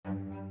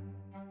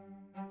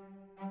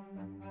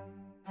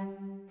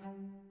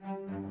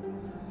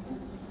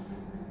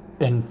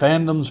In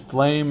fandom's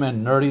flame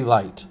and nerdy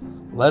light,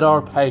 let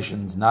our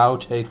passions now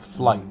take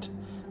flight.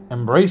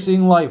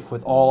 Embracing life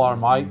with all our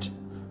might,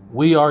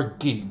 we are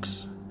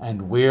geeks,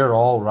 and we're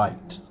all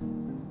right.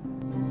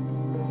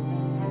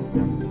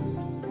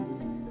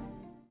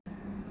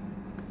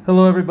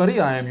 Hello everybody,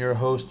 I am your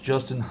host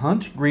Justin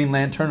Hunt, Green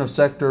Lantern of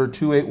Sector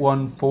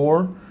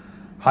 2814,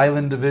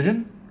 Highland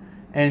Division,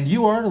 and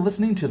you are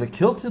listening to the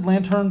Kilted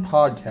Lantern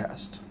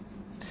Podcast.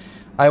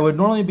 I would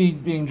normally be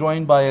being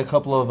joined by a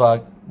couple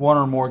of one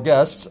or more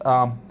guests.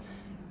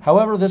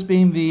 However, this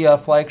being the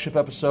flagship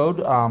episode,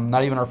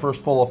 not even our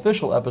first full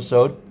official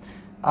episode,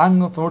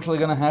 I'm unfortunately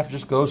going to have to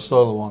just go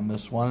solo on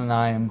this one, and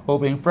I am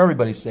hoping for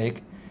everybody's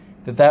sake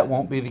that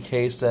won't be the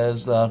case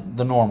as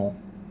the normal.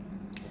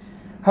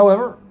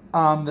 However,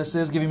 this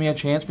is giving me a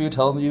chance for me to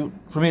tell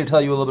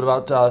you a little bit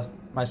about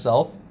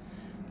myself.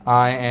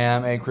 I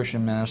am a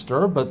Christian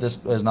minister, but this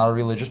is not a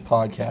religious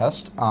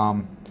podcast.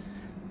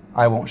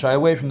 I won't shy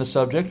away from the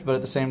subject, but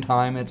at the same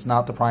time, it's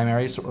not the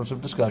primary source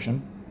of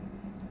discussion.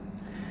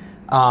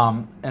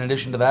 In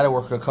addition to that, I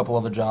work a couple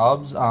other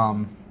jobs.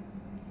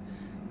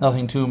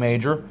 Nothing too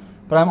major.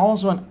 But I'm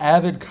also an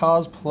avid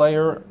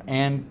cosplayer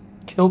and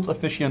kilt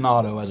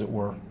aficionado, as it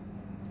were.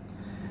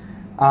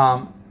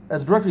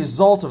 As a direct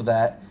result of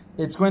that,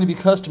 it's going to be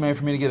customary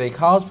for me to give a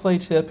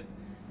cosplay tip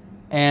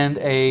and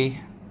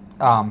a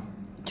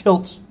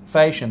kilt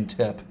fashion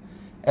tip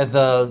at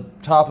the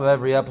top of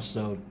every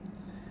episode.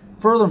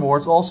 Furthermore,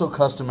 it's also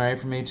customary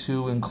for me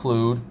to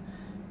include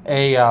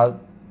a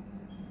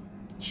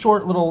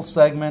short little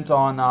segment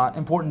on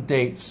important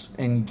dates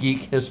in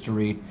geek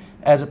history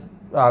as it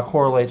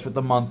correlates with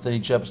the month that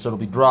each episode will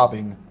be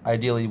dropping,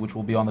 ideally which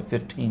will be on the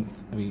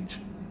 15th of each.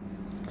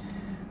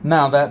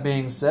 Now, that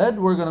being said,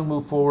 we're going to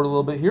move forward a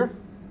little bit here.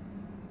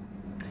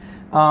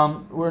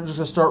 We're just going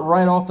to start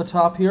right off the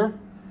top here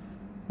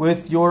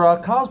with your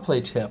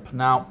cosplay tip.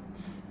 Now,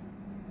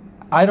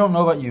 I don't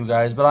know about you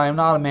guys, but I am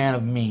not a man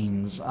of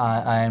means.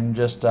 I am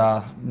just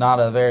not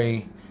a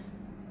very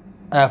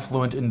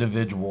affluent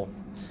individual.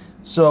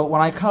 So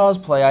when I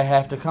cosplay, I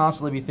have to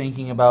constantly be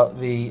thinking about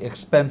the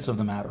expense of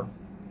the matter.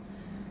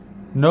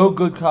 No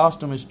good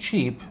costume is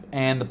cheap,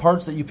 and the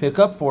parts that you pick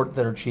up for it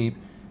that are cheap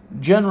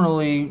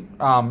generally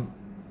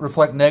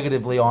reflect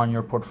negatively on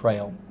your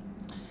portrayal.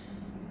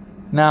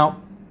 Now,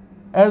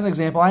 as an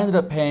example, I ended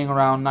up paying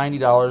around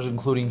 $90,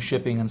 including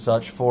shipping and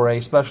such, for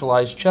a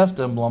specialized chest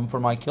emblem for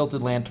my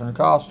Kilted Lantern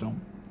costume.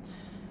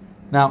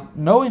 Now,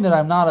 knowing that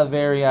I'm not a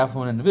very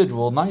affluent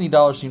individual,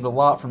 $90 seemed a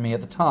lot for me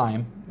at the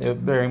time.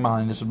 Bearing in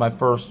mind, this was my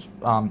first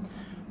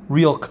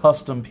real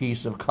custom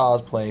piece of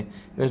cosplay.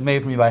 It was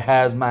made for me by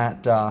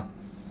Hazmat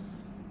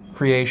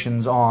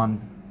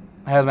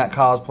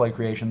Cosplay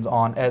Creations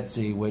on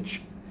Etsy,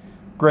 which,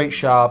 great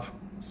shop,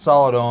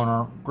 solid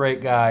owner,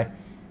 great guy.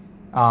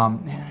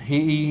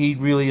 He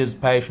really is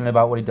passionate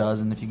about what he does,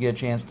 and if you get a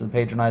chance to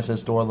patronize his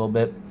store a little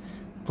bit,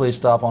 please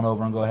stop on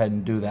over and go ahead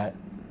and do that.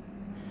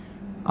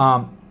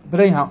 But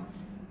anyhow,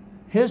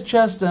 his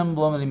chest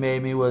emblem that he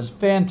made me was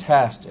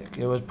fantastic.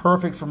 It was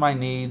perfect for my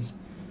needs,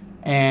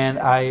 and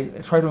I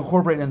try to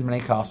incorporate it in as many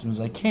costumes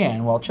as I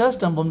can. While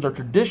chest emblems are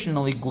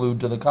traditionally glued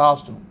to the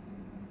costume.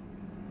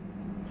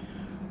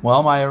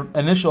 Well, my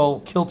initial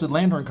Kilted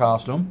Lantern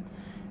costume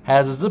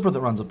has a zipper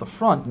that runs up the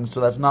front, and so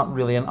that's not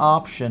really an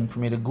option for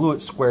me to glue it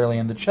squarely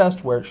in the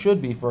chest where it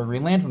should be for a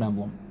Green Lantern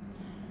emblem.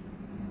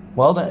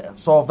 Well, to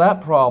solve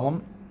that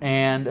problem,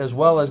 and as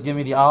well as give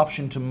me the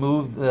option to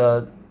move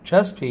the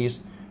chest piece,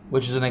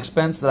 which is an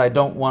expense that I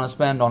don't want to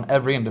spend on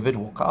every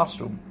individual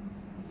costume,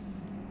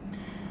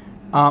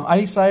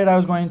 I decided I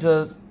was going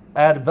to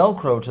add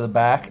Velcro to the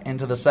back and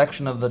to the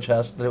section of the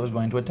chest that it was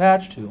going to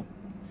attach to.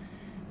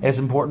 It's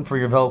important for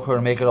your Velcro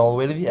to make it all the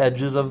way to the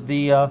edges of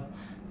the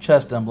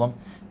chest emblem.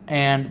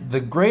 And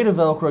the grade of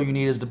Velcro you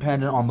need is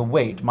dependent on the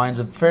weight. Mine's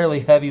a fairly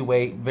heavy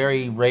weight,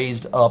 very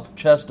raised up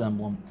chest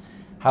emblem.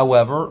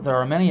 However, there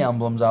are many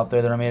emblems out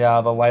there that are made out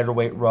of a lighter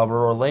weight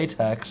rubber or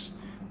latex,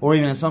 or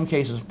even in some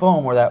cases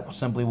foam, where that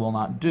simply will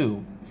not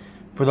do.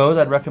 For those,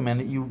 I'd recommend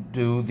that you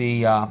do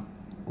the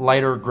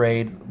lighter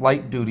grade,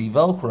 light duty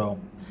Velcro.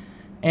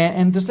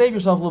 And to save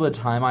yourself a little bit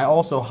of time, I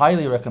also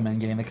highly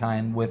recommend getting the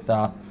kind with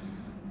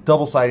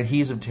double-sided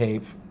adhesive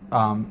tape,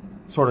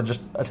 sort of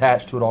just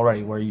attached to it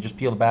already, where you just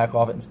peel the back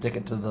off it and stick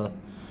it to the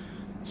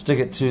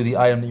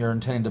item that you're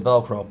intending to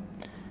Velcro.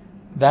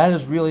 That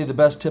is really the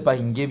best tip I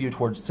can give you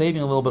towards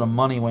saving a little bit of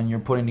money when you're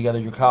putting together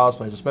your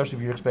cosplays, especially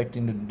if you're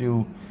expecting to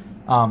do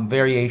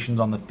variations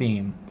on the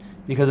theme.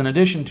 Because in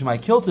addition to my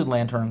Kilted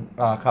Lantern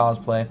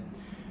cosplay,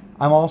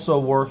 I'm also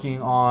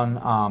working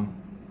on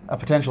a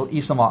potential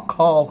Isamok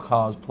Call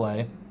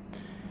cosplay.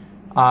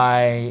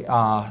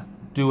 I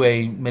do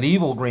a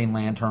medieval Green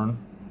Lantern,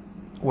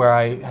 where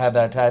I have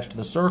that attached to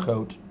the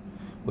surcoat,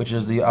 which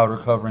is the outer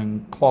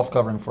covering, cloth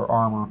covering for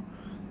armor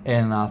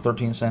in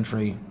 13th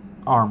century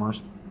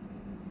armors.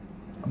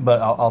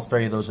 But I'll spare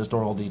you those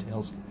historical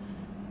details,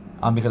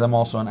 because I'm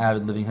also an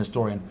avid living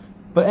historian.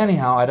 But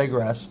anyhow, I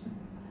digress.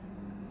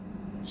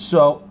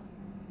 So,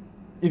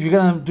 if you're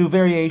going to do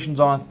variations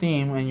on a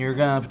theme and you're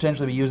going to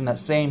potentially be using that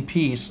same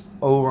piece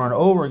over and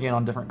over again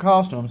on different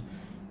costumes,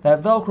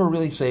 that Velcro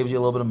really saves you a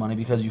little bit of money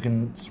because you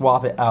can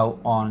swap it out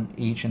on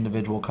each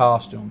individual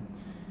costume.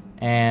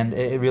 And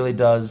it really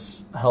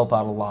does help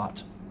out a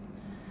lot.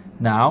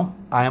 Now,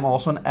 I am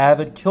also an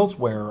avid kilt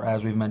wearer,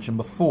 as we've mentioned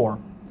before.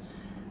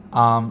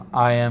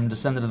 I am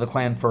descended of the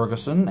clan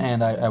Ferguson,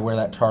 and I wear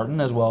that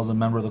tartan, as well as a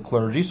member of the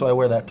clergy, so I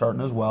wear that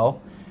tartan as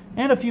well.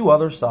 And a few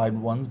other side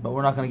ones, but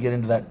we're not going to get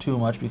into that too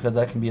much because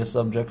that can be a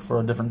subject for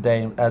a different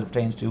day as it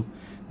pertains to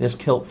this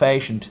kilt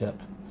fashion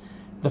tip.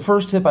 The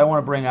first tip I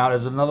want to bring out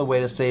is another way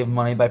to save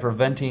money by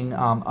preventing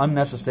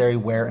unnecessary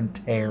wear and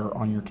tear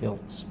on your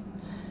kilts.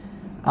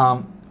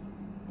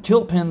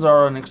 Kilt pins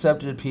are an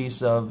accepted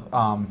piece of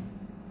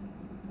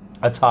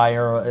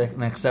attire,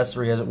 an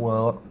accessory as it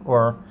will,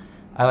 or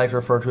I like to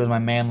refer to as my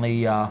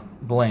manly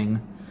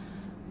bling.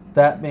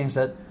 That being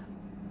said,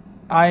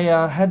 I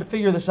had to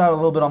figure this out a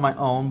little bit on my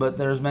own, but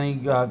there's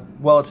many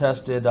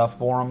well-attested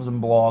forums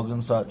and blogs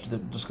and such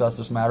that discuss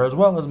this matter, as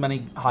well as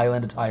many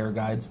Highland attire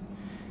guides.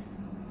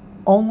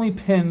 Only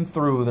pin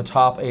through the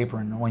top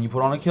apron. When you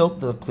put on a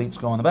kilt, the pleats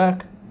go in the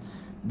back.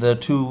 The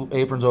two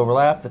aprons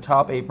overlap. The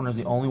top apron is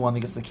the only one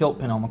that gets the kilt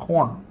pin on the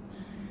corner.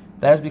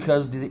 That is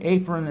because the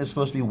apron is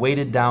supposed to be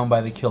weighted down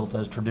by the kilt,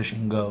 as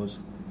tradition goes.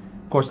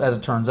 Of course, as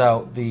it turns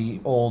out,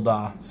 the old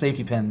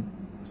safety pin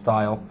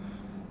style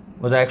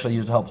was actually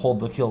used to help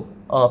hold the kilt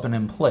up and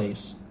in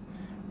place.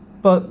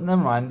 But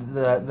never mind,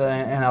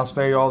 and I'll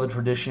spare you all the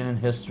tradition and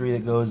history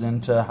that goes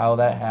into how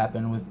that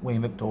happened with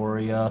Queen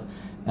Victoria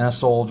and a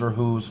soldier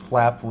whose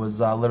flap was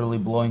literally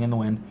blowing in the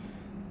wind.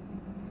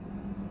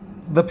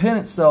 The pin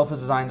itself is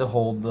designed to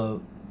hold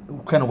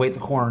kind of weight the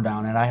corner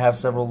down, and I have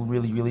several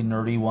really, really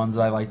nerdy ones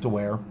that I like to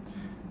wear.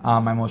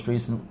 My most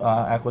recent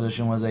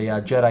acquisition was a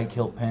Jedi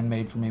kilt pin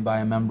made for me by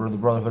a member of the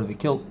Brotherhood of the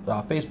Kilt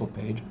Facebook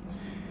page.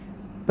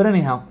 But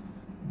anyhow,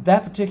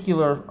 that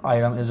particular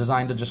item is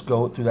designed to just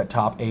go through that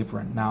top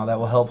apron. Now, that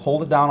will help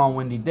hold it down on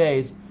windy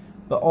days,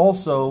 but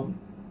also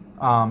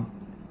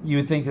you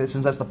would think that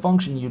since that's the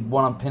function, you'd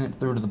want to pin it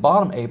through to the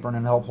bottom apron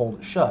and help hold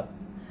it shut.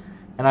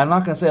 And I'm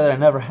not going to say that I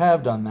never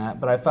have done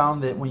that, but I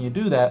found that when you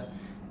do that,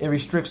 it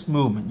restricts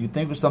movement. You'd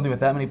think with something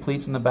with that many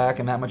pleats in the back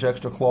and that much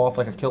extra cloth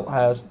like a kilt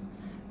has,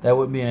 that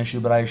wouldn't be an issue,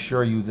 but I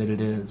assure you that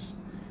it is.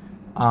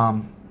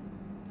 And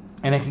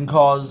it can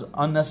cause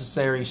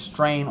unnecessary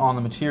strain on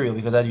the material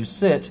because as you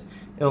sit,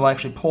 it will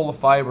actually pull the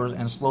fibers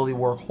and slowly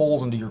work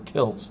holes into your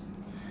kilt.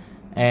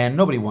 And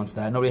nobody wants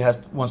that. Nobody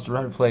wants to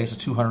replace a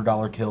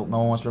 $200 kilt. No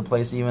one wants to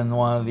replace even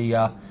one of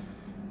the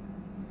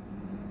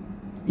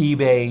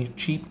eBay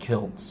cheap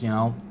kilts,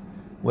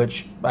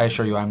 which I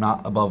assure you I'm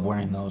not above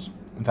wearing those.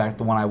 In fact,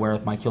 the one I wear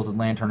with my kilted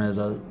lantern is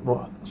a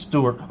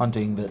Stuart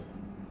Hunting that,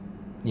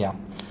 yeah,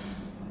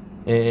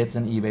 it's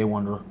an eBay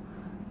wonder.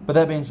 But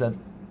that being said,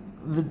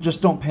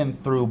 just don't pin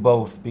through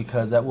both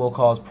because that will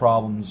cause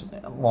problems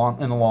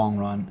in the long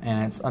run,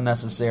 and it's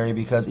unnecessary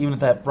because even if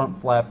that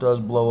front flap does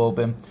blow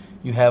open,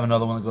 you have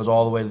another one that goes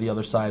all the way to the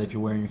other side if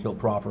you're wearing your kilt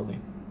properly.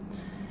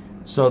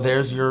 So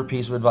there's your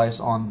piece of advice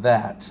on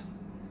that.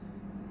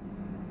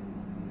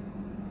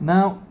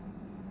 Now,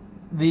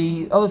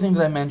 the other thing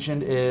that I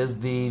mentioned is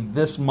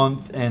this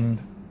month in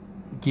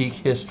geek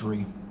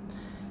history.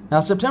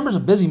 Now, September's a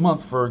busy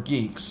month for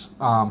geeks.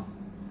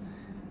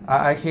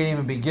 I can't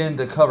even begin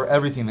to cover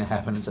everything that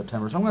happened in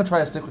September, so I'm going to try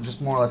to stick with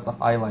just more or less the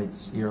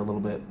highlights here a little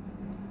bit.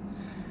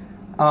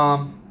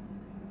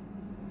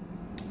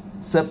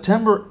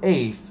 September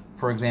 8th,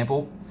 for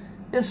example,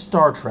 is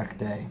Star Trek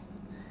Day.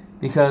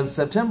 Because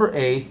September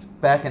 8th,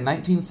 back in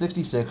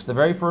 1966, the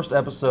very first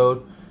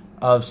episode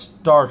of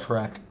Star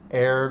Trek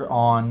aired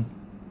on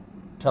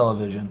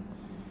television.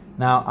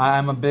 Now,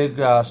 I'm a big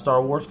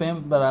Star Wars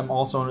fan, but I'm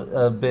also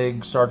a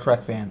big Star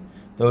Trek fan.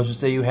 Those who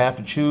say you have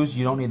to choose,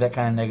 you don't need that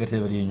kind of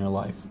negativity in your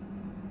life.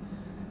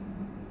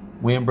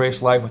 We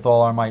embrace life with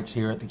all our mights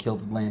here at the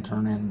Kilted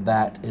Lantern, and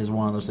that is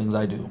one of those things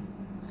I do.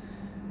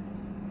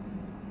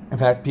 In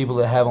fact, people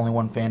that have only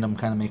one fandom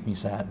kind of make me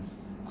sad.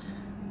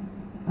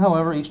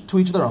 However, to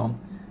each their own.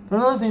 But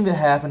another thing that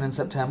happened in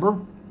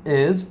September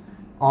is,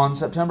 on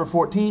September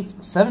 14th,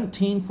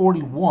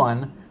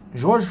 1741,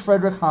 George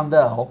Frederick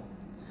Handel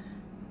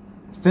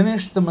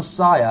finished The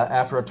Messiah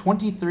after a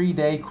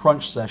 23-day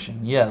crunch session.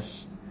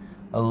 Yes,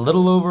 a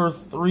little over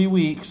 3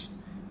 weeks,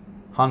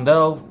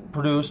 Handel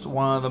produced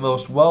one of the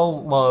most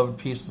well-loved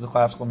pieces of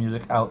classical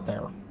music out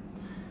there.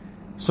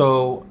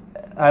 So,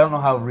 I don't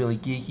know how really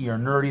geeky or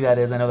nerdy that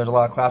is. I know there's a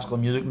lot of classical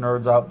music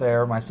nerds out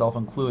there, myself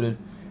included,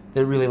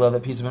 that really love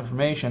that piece of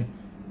information.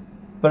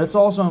 But it's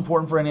also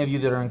important for any of you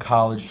that are in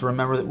college to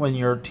remember that when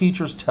your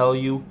teachers tell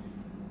you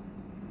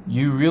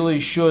you really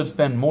should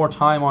spend more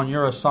time on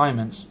your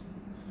assignments,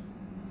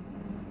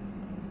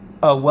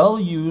 a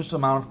well-used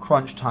amount of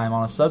crunch time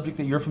on a subject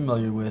that you're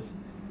familiar with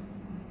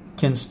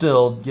can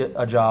still get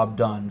a job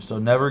done. So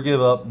never give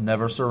up,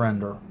 never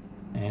surrender.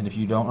 And if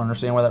you don't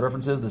understand why that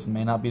reference is, this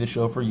may not be the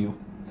show for you.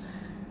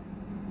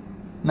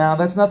 Now,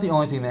 that's not the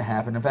only thing that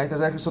happened. In fact,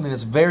 there's actually something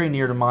that's very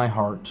near to my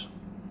heart.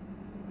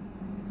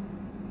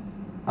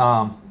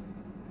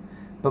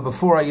 But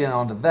before I get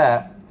on to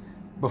that,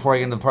 before I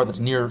get into the part that's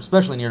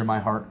especially near to my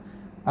heart,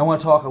 I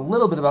want to talk a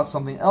little bit about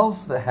something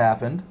else that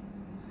happened.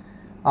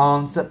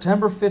 On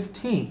September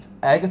 15th,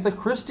 Agatha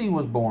Christie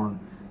was born.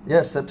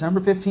 Yes,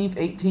 September 15th,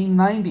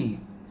 1890.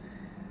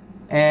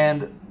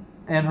 And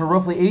in her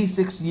roughly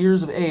 86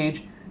 years of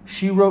age,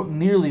 she wrote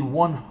nearly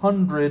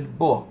 100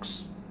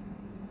 books.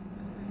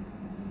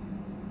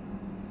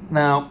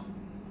 Now,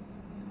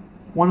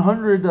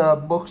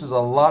 100 books is a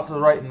lot to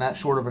write in that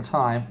short of a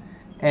time,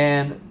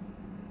 and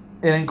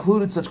it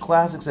included such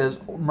classics as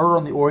Murder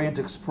on the Orient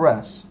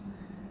Express.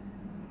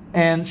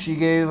 And she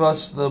gave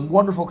us the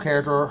wonderful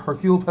character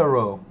Hercule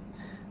Poirot.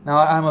 Now,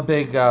 I'm a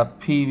big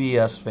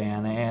PBS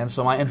fan, and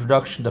so my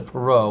introduction to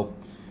Poirot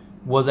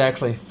was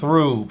actually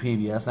through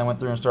PBS. I went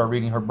through and started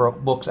reading her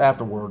books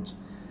afterwards.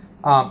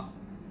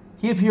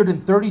 He appeared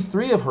in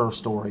 33 of her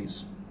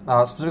stories,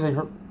 specifically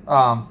her...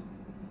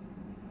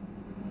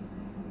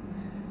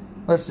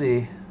 let's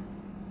see.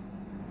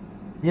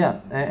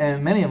 Yeah,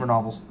 and many of her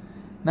novels.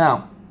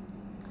 Now,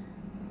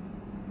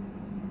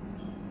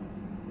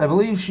 I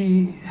believe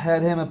she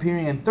had him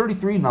appearing in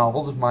 33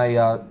 novels, if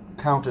my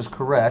count is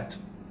correct.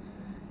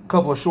 A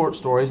couple of short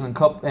stories, and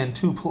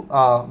two,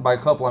 by a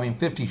couple I mean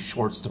 50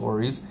 short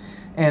stories,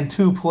 and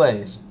 2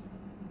 plays.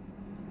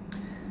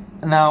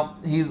 Now,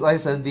 he's, like I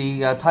said,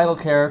 the title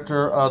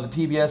character of the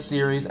PBS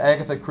series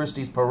Agatha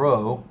Christie's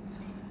Poirot,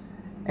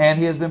 and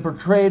he has been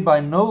portrayed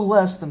by no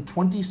less than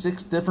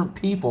 26 different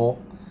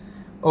people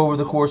over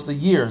the course of the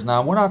years.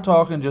 Now, we're not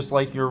talking just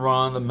like your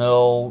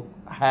run-of-the-mill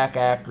hack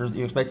actors that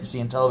you expect to see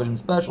in television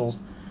specials.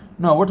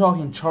 No, we're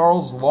talking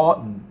Charles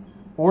Laughton,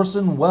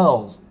 Orson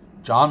Welles,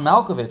 John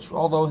Malkovich,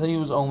 although he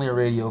was only a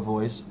radio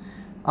voice,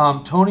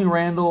 Tony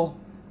Randall,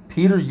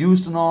 Peter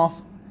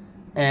Ustinov,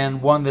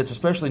 and one that's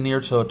especially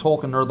near to a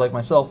Tolkien nerd like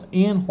myself,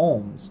 Ian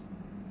Holmes.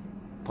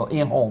 Well,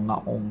 Ian Holm,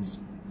 not Holmes.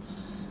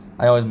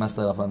 I always mess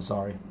that up, I'm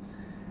sorry.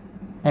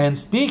 And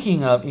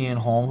speaking of Ian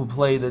Holm, who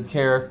played the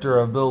character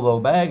of Bilbo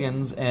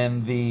Baggins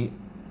in the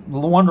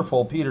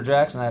wonderful Peter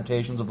Jackson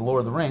adaptations of The Lord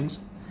of the Rings,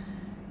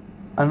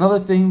 another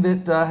thing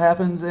that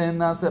happened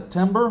in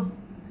September,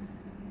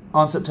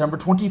 on September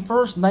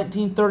 21st,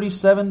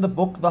 1937, the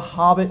book The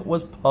Hobbit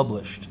was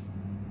published.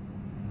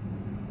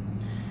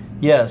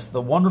 Yes,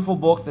 the wonderful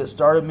book that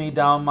started me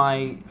down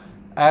my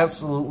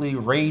absolutely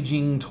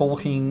raging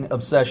Tolkien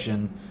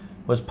obsession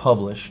was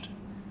published.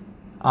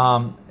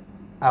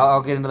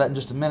 I'll get into that in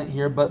just a minute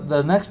here, but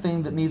the next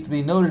thing that needs to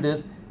be noted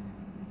is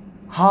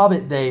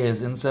Hobbit Day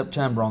is in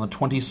September on the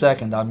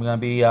 22nd. I'm going to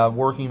be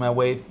working my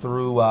way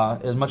through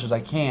as much as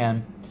I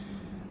can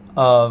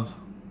of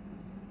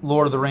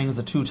Lord of the Rings,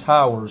 The Two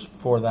Towers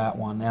for that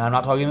one. And I'm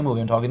not talking the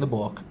movie, I'm talking the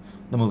book.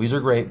 The movies are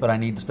great, but I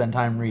need to spend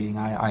time reading.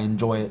 I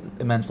enjoy it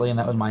immensely, and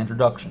that was my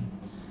introduction.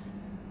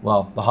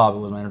 Well, The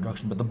Hobbit was my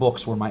introduction, but the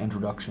books were my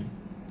introduction.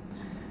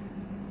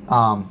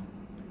 Well,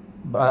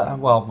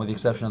 with the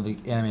exception of the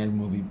animated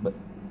movie, but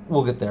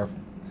we'll get there.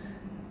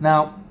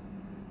 Now,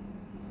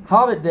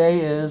 Hobbit Day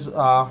is,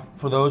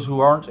 for those who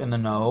aren't in the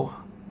know,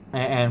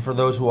 and for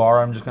those who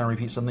are, I'm just going to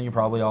repeat something you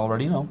probably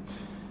already know.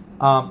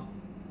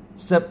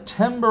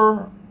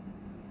 September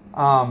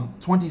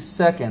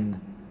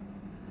 22nd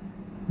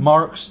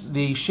marks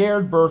the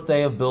shared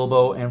birthday of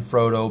Bilbo and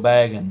Frodo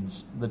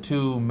Baggins, the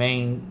two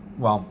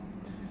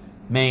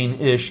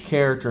main-ish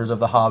characters of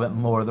The Hobbit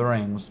and Lord of the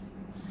Rings.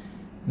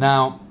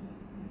 Now,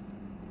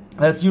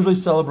 that's usually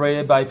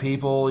celebrated by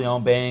people,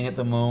 baying at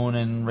the moon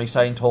and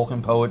reciting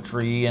Tolkien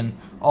poetry and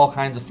all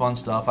kinds of fun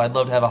stuff. I'd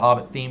love to have a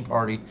Hobbit theme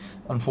party.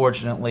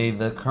 Unfortunately,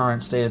 the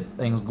current state of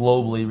things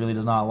globally really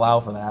does not allow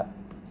for that.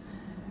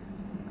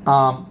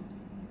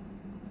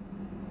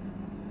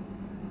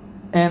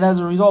 And as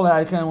a result of that,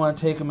 I kind of want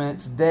to take a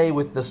minute today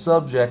with the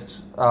subject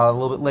a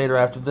little bit later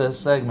after this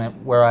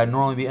segment, where I'd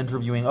normally be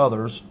interviewing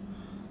others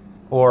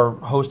or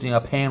hosting a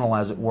panel,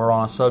 as it were,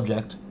 on a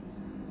subject.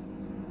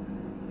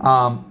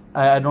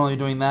 I'd normally be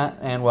doing that,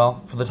 and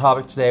well, for the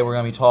topic today, we're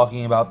going to be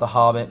talking about The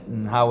Hobbit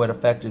and how it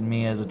affected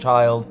me as a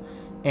child,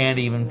 and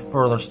even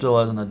further still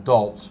as an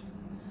adult.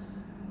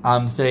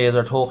 Today is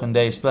our Tolkien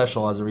Day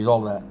special as a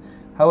result of that.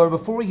 However,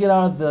 before we get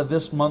out of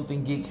this month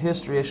in geek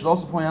history, I should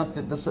also point out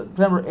that the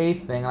September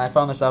 8th thing, and I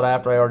found this out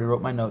after I already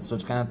wrote my notes, so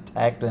it's kind of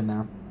tacked in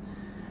there,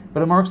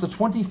 but it marks the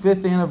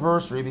 25th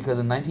anniversary because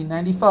in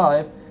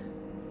 1995,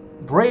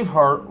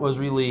 Braveheart was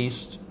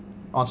released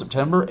on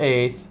September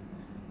 8th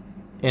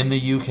in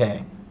the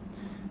UK.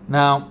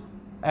 Now,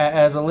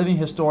 as a living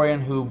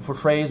historian who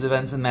portrays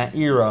events in that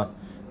era,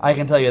 I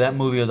can tell you that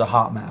movie is a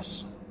hot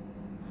mess.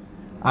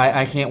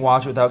 I can't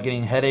watch it without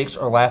getting headaches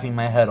or laughing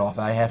my head off.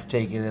 I have to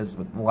take it as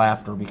with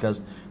laughter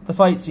because the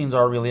fight scenes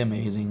are really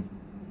amazing.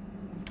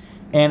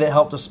 And it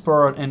helped to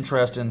spur an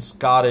interest in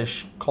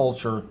Scottish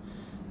culture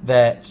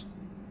that,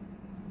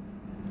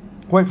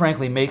 quite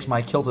frankly, makes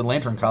my Kilted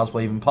Lantern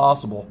cosplay even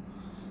possible.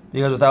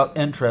 Because without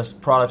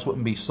interest, products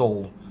wouldn't be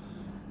sold.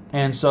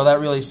 And so that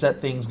really set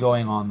things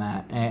going on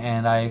that.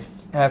 And I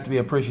have to be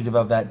appreciative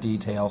of that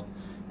detail.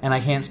 And I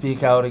can't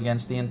speak out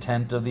against the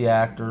intent of the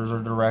actors or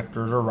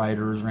directors or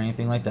writers or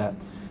anything like that.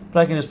 But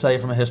I can just tell you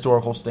from a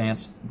historical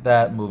stance,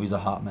 that movie's a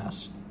hot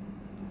mess.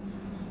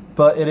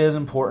 But it is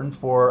important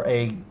for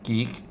a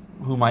geek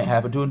who might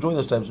happen to enjoy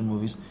those types of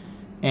movies.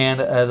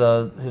 And as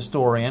a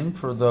historian,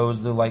 for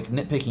those that like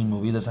nitpicking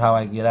movies, that's how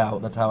I get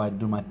out. That's how I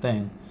do my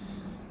thing.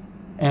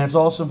 And it's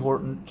also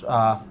important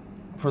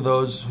for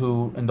those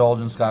who indulge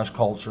in Scottish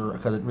culture,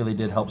 because it really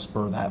did help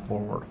spur that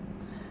forward.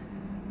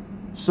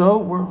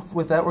 So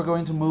with that, we're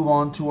going to move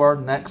on to our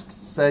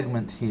next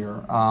segment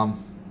here.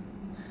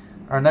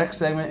 Our next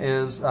segment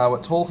is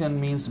what Tolkien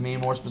means to me,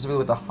 more specifically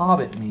what The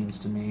Hobbit means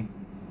to me.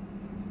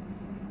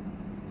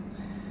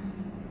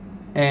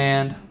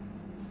 And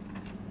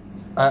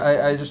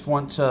I just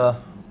want to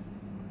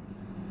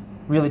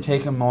really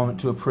take a moment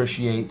to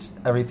appreciate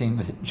everything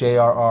that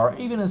J.R.R.,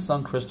 even his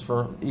son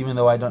Christopher, even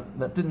though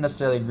didn't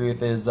necessarily agree with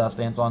his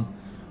stance on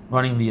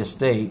running the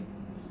estate,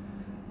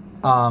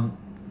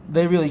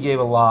 they really gave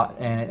a lot,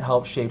 and it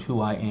helped shape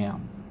who I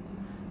am.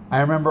 I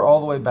remember all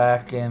the way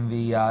back in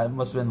the, it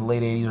must have been the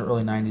late 80s or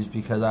early 90s,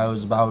 because I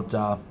was about,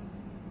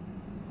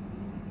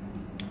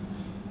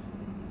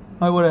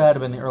 I would have had to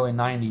been the early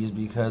 90s,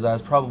 because I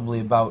was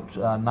probably about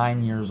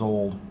 9 years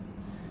old.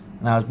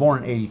 And I was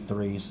born in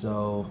 83,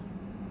 so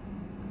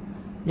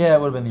yeah,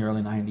 it would have been the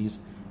early 90s.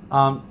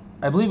 I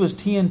believe it was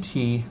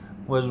TNT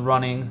was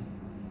running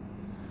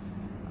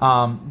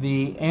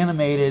the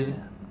animated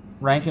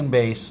Rankin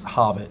Bass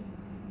Hobbit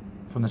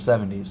from the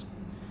 70s.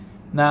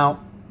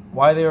 Now,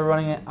 why they were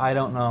running it, I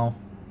don't know.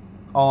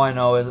 All I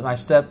know is that my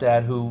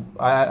stepdad, who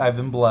I've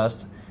been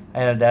blessed, I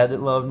had a dad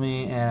that loved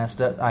me, and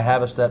I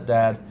have a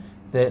stepdad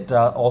that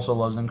also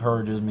loves and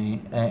encourages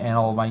me and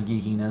all of my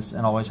geekiness,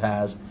 and always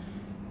has.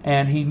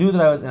 And he knew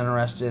that I was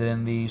interested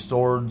in the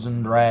swords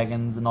and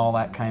dragons and all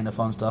that kind of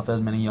fun stuff,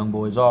 as many young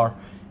boys are.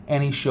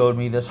 And he showed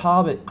me this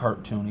Hobbit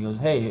cartoon. He goes,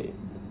 hey,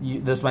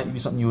 this might be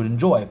something you would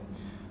enjoy.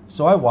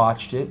 So I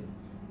watched it,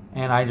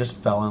 and I just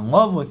fell in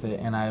love with it.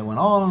 And I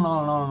went on and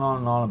on and on and on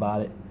and on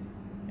about it.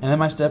 And then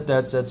my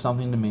stepdad said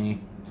something to me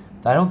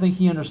that I don't think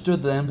he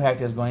understood the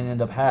impact it was going to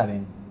end up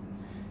having.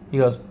 He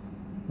goes,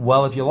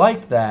 well, if you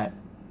liked that,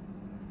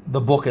 the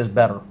book is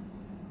better.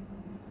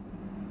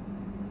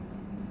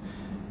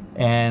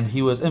 And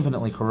he was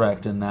infinitely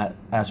correct in that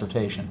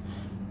assertion.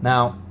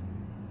 Now,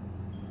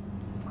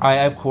 I,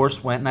 of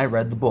course, went and I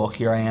read the book.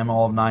 Here I am,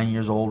 all of 9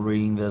 years old,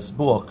 reading this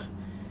book.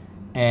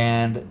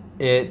 And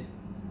it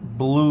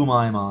blew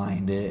my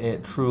mind.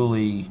 It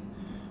truly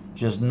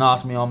just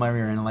knocked me on my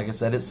rear end. Like I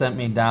said, it sent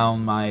me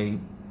down my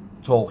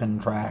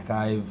Tolkien track.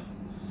 I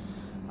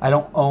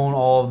don't own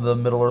all of the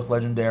Middle-earth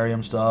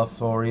Legendarium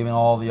stuff, or even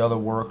all the other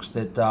works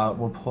that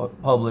were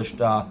published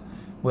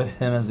with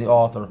him as the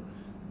author.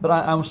 But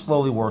I'm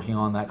slowly working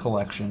on that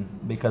collection,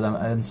 because I'm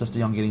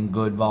insisting on getting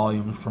good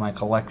volumes for my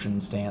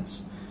collection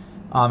stance.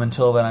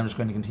 Until then, I'm just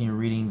going to continue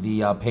reading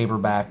the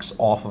paperbacks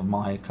off of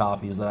my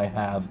copies that I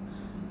have.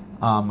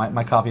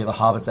 My copy of The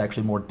Hobbit's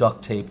actually more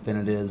duct tape than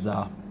it is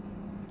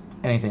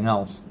anything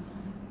else.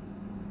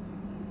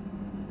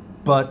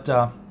 But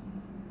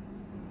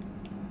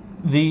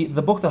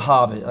the book The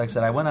Hobbit, like I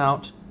said, I went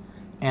out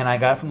and I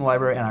got it from the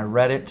library and I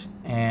read it,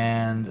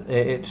 and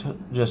it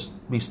just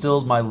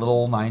bestilled my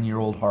little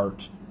 9-year-old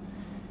heart.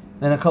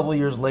 Then a couple of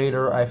years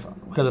later,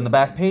 because on the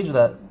back page of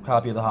that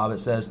copy of The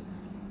Hobbit says,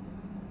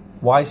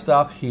 why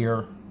stop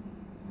here?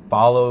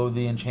 Follow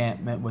the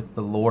enchantment with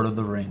the Lord of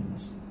the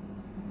Rings.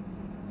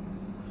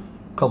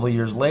 A couple of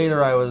years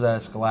later, I was at a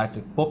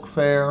Scholastic Book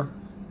Fair.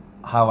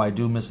 How I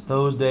do miss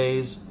those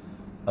days.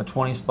 A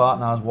 20 spot,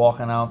 and I was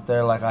walking out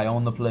there like I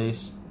owned the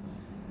place.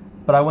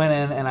 But I went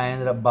in and I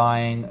ended up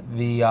buying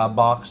the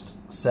boxed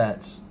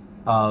sets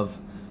of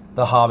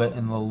The Hobbit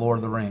and the Lord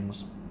of the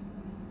Rings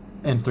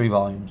in 3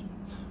 volumes.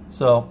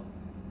 So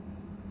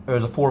there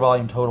was a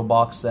 4-volume total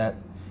box set.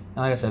 And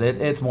like I said,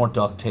 it's more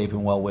duct tape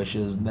and well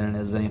wishes than it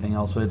is anything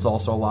else, but it's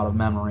also a lot of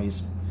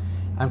memories.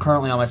 I'm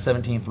currently on my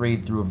 17th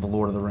read through of The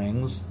Lord of the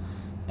Rings,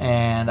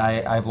 and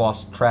I've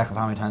lost track of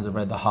how many times I've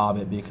read The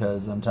Hobbit,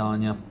 because I'm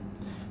telling you,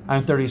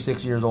 I'm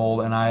 36 years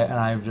old, and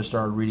I've just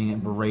started reading it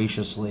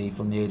voraciously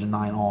from the age of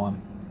 9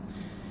 on.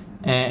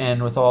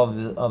 And with all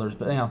the others.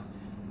 But anyhow,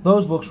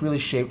 those books really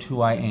shaped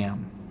who I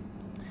am.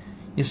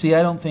 You see,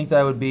 I don't think that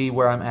I would be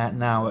where I'm at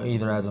now,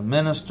 either as a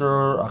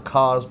minister, a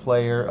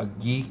cosplayer, a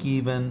geek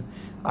even.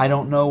 I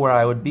don't know where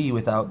I would be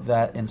without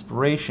that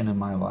inspiration in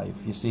my life,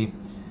 you see.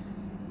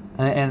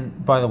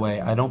 And by the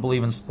way, I don't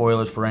believe in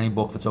spoilers for any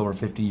book that's over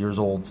 50 years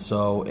old,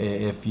 so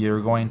if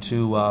you're going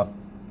to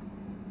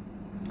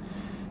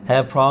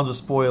have problems with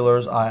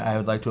spoilers, I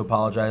would like to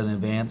apologize in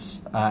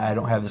advance. I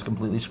don't have this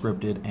completely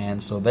scripted,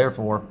 and so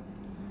therefore,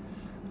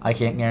 I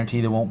can't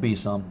guarantee there won't be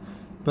some.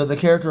 But the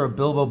character of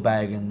Bilbo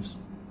Baggins,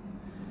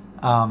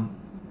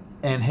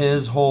 and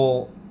his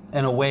whole,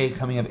 in a way,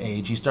 coming of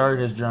age. He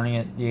started his journey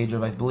at the age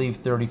of, I believe,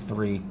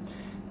 33.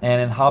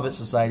 And in Hobbit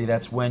society,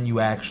 that's when you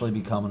actually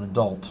become an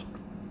adult.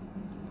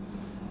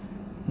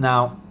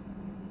 Now,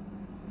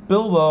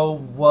 Bilbo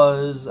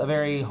was a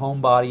very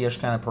homebody-ish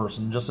kind of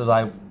person, just as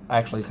I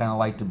actually kind of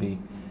like to be.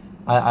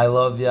 I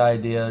love the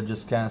idea of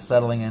just kind of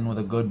settling in with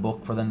a good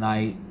book for the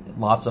night,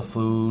 lots of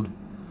food,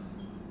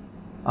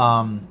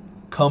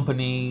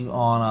 company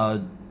on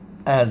a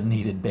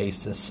as-needed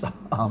basis.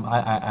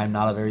 I'm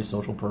not a very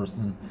social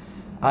person.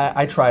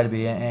 I try to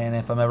be, and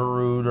if I'm ever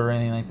rude or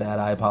anything like that,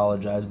 I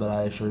apologize, but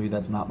I assure you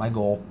that's not my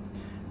goal.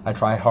 I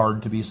try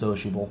hard to be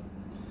sociable.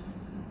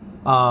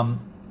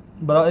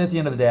 But at the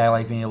end of the day, I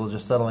like being able to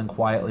just settle in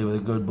quietly with a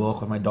good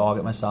book with my dog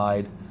at my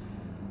side.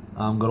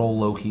 Good old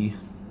Loki,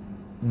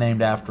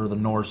 named after the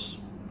Norse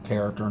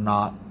character,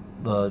 not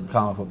the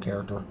comic book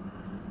character.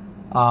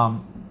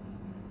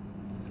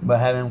 But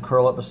having him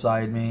curl up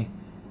beside me,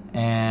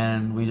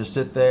 and we just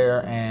sit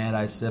there, and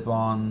I sip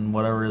on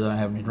whatever it is I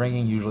have me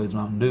drinking. Usually it's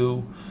Mountain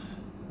Dew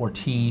or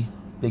tea,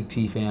 big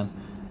tea fan.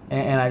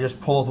 And I just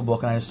pull up a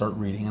book and I just start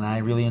reading. And I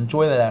really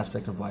enjoy that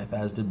aspect of life,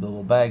 as did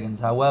Bilbo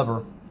Baggins.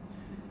 However,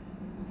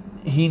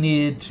 he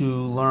needed to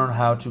learn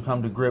how to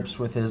come to grips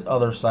with his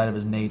other side of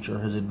his nature,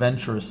 his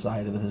adventurous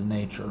side of his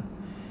nature,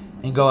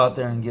 and go out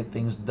there and get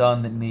things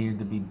done that needed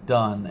to be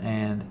done.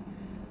 And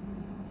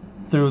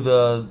through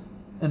the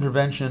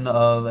intervention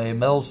of a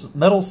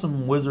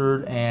meddlesome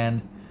wizard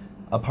and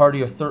a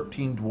party of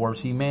 13 dwarves,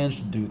 he managed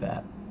to do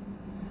that.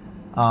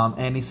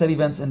 And he set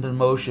events into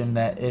motion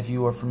that, if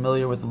you are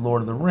familiar with the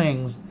Lord of the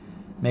Rings,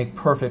 make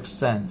perfect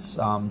sense.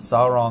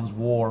 Sauron's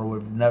war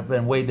would have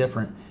been way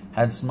different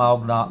had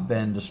Smaug not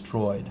been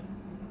destroyed.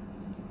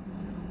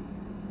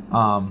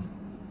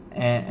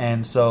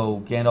 And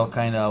so Gandalf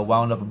kind of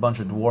wound up a bunch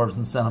of dwarves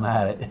and sent them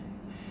at it,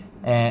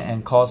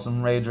 and caused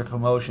some rage or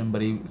commotion,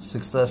 but he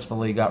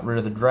successfully got rid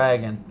of the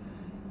dragon,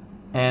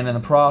 and in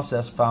the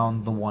process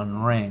found the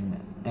One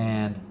Ring.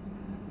 And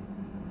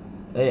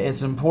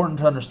it's important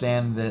to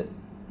understand that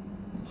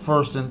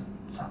first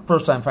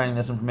time finding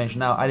this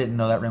information out, I didn't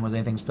know that ring was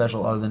anything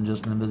special other than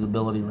just an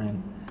invisibility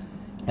ring.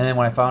 And then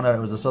when I found out it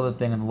was this other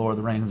thing in the Lord of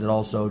the Rings, it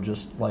also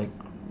just like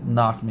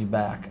knocked me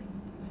back.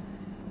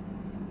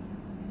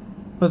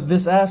 But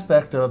this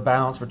aspect of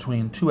balance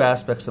between two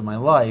aspects of my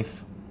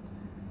life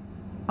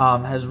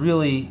has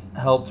really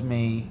helped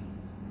me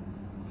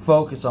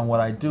focus on what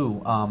I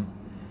do.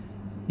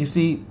 You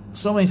see,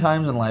 so many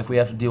times in life we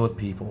have to deal with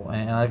people.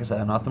 And like I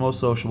said, I'm not the most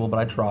sociable, but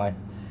I try.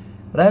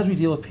 But as we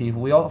deal with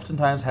people, we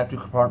oftentimes have to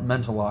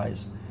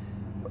compartmentalize.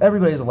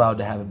 Everybody's allowed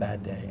to have a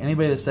bad day.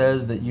 Anybody that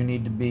says that you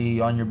need to be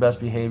on your best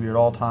behavior at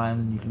all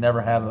times and you can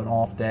never have an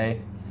off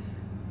day,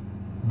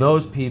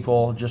 those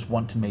people just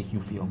want to make you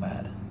feel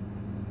bad.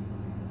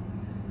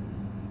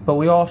 But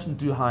we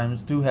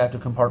oftentimes do have to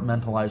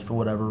compartmentalize for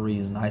whatever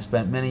reason. I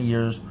spent many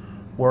years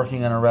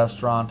working in a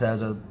restaurant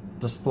as a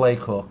display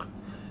cook.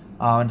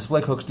 And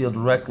display cooks deal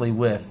directly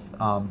with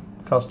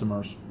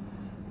customers.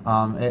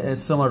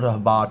 It's similar to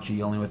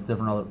hibachi, only with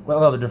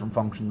other different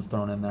functions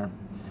thrown in there.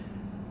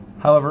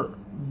 However,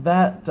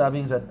 that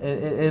being said,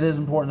 it is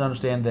important to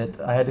understand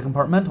that I had to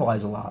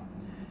compartmentalize a lot.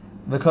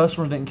 The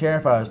customers didn't care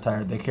if I was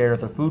tired. They cared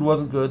if the food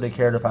wasn't good. They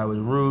cared if I was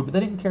rude. But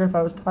they didn't care if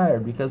I was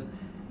tired, because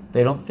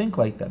they don't think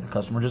like that. The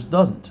customer just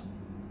doesn't.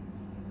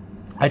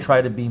 I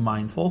try to be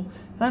mindful,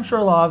 and I'm sure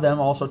a lot of them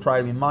also try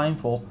to be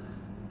mindful,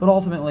 but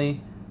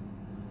ultimately,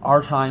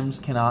 our times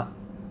cannot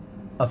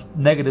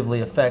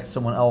negatively affect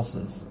someone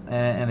else's,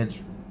 and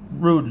it's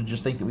rude to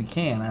just think that we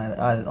can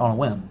on a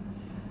whim.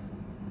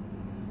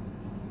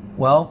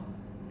 Well,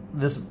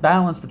 this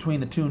balance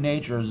between the two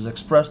natures is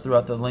expressed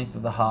throughout the length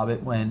of The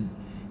Hobbit, when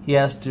he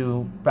has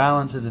to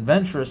balance his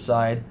adventurous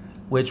side,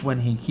 which, when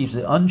he keeps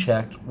it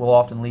unchecked, will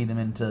often lead him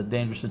into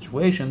dangerous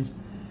situations,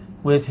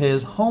 with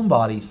his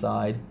homebody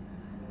side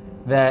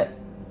that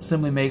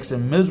simply makes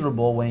him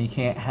miserable when he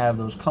can't have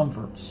those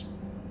comforts,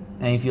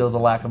 and he feels a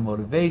lack of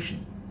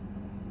motivation.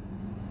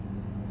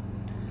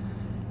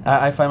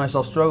 I find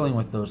myself struggling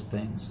with those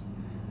things.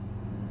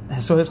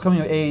 So his coming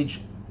of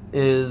age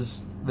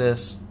is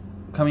this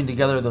coming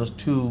together of those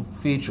two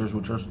features,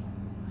 which are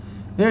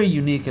very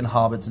unique in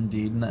Hobbits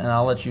indeed, and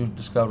I'll let you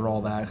discover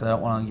all that, because I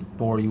don't want to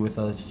bore you with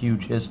a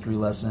huge history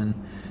lesson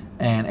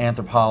and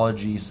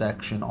anthropology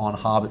section on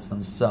Hobbits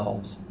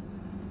themselves.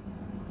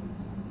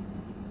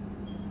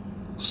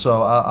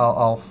 So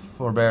I'll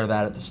forbear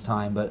that at this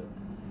time. But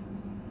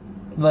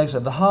like I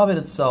said, The Hobbit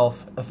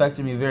itself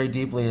affected me very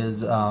deeply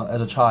as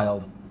a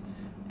child,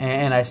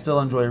 and I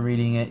still enjoy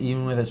reading it,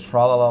 even with its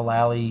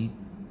tra-la-la-lally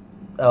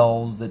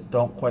elves that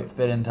don't quite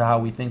fit into how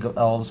we think of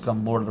elves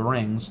come Lord of the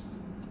Rings.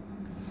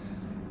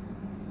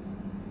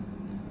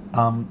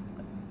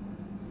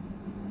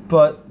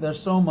 But there's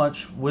so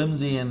much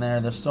whimsy in there,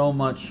 there's so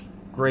much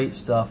great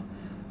stuff,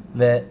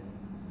 that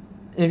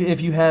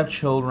if you have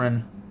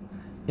children,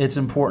 it's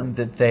important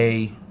that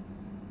they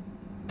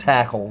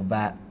tackle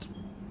that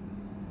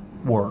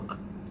work.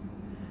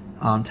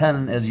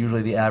 10 is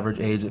usually the average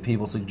age that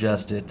people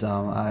suggest it.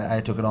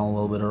 I took it on a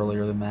little bit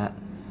earlier than that,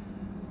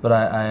 but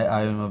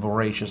I am a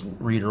voracious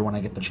reader when I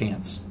get the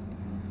chance.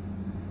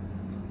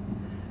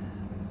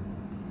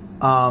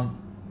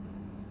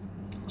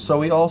 So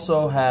we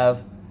also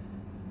have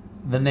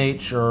the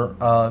nature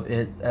of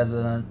it as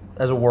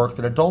a work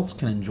that adults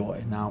can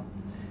enjoy. Now,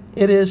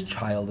 it is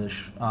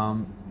childish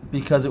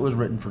because it was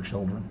written for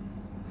children.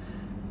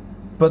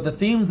 But the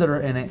themes that are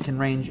in it can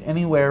range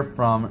anywhere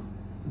from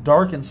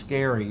dark and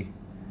scary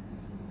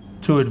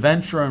to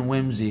adventure and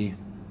whimsy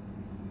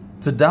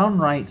to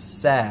downright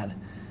sad.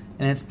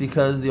 And it's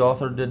because the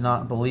author did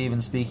not believe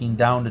in speaking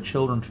down to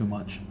children too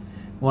much.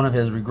 One of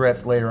his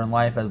regrets later in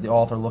life as the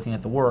author looking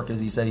at the work is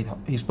he said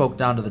he spoke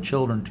down to the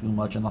children too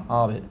much in The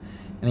Hobbit.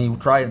 And he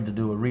tried to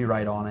do a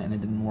rewrite on it, and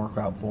it didn't work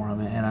out for him.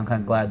 And I'm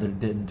kind of glad that it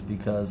didn't,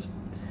 because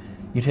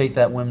you take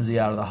that whimsy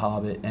out of The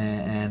Hobbit,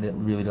 and it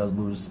really does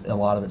lose a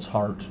lot of its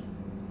heart.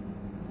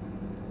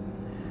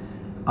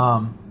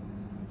 But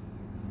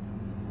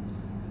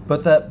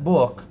that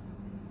book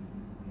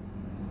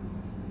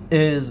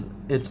is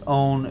its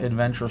own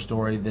adventure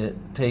story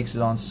that takes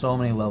it on so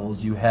many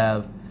levels. You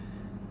have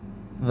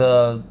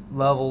the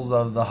levels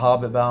of the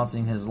Hobbit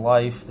balancing his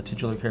life, the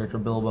titular character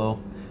Bilbo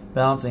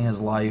balancing his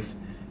life.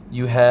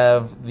 You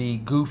have the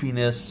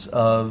goofiness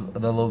of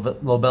the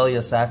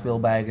Lobelia Sackville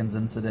Baggins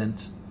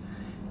incident.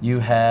 You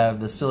have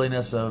the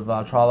silliness of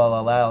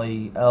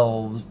Tra-la-la-lally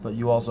elves, but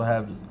you also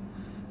have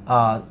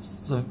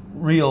some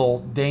real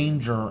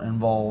danger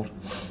involved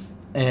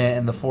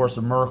in the Forest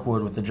of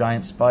Mirkwood with the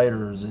giant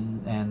spiders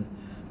and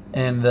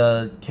in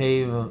the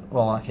cave,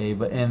 well, not cave,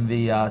 but in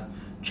the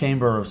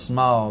Chamber of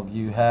Smaug.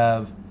 You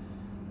have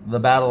the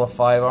Battle of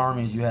Five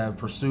Armies. You have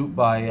pursuit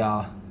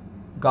by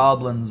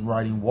goblins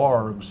riding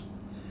wargs.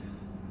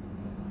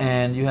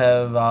 And you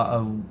have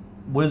a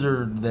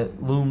wizard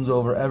that looms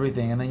over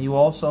everything. And then you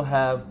also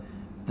have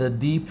the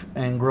deep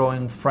and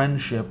growing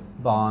friendship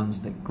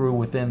bonds that grew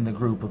within the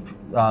group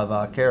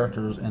of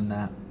characters in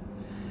that.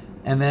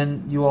 And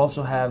then you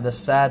also have the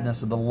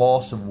sadness of the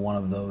loss of one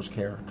of those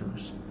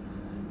characters.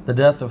 The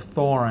death of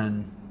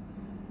Thorin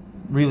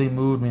really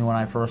moved me when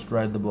I first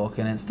read the book,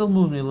 and it still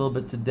moves me a little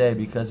bit today,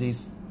 because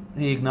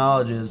he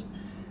acknowledges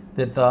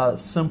that the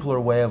simpler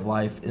way of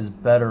life is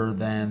better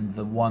than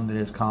the one that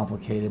is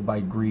complicated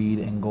by greed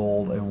and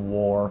gold and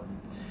war.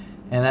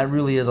 And that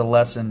really is a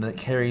lesson that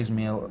carried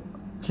me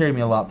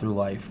a lot through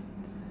life.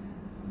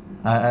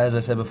 As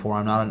I said before,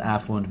 I'm not an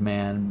affluent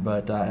man,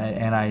 but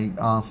I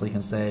honestly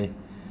can say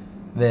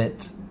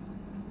that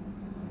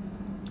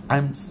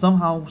I'm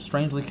somehow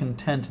strangely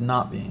content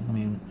not being. I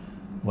mean,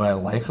 would I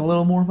like a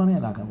little more money?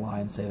 I'm not going to lie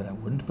and say that I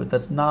wouldn't, but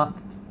that's not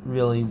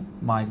really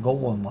my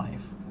goal in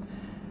life.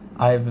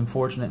 I've been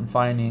fortunate in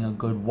finding a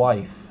good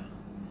wife.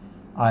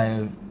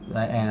 And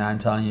I'm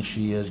telling you,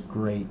 she is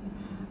great.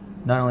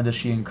 Not only does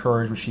she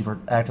encourage, but she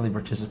actively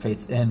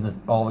participates in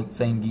all the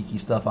same geeky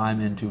stuff I'm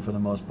into for the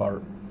most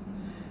part.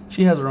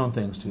 She has her own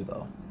things too,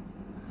 though.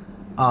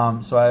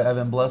 So I've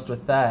been blessed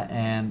with that,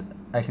 and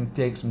I can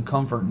take some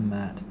comfort in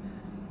that.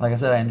 Like I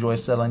said, I enjoy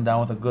settling down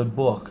with a good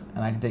book,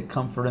 and I can take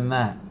comfort in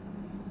that.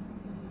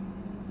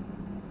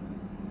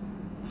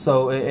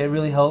 So it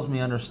really helps me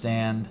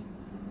understand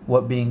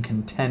what being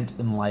content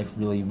in life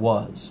really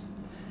was.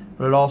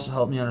 But it also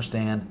helped me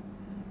understand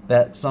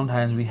that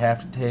sometimes we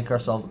have to take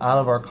ourselves out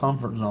of our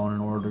comfort zone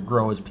in order to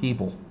grow as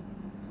people.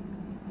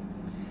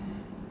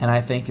 And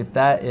I think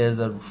that is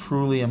a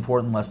truly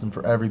important lesson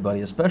for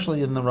everybody,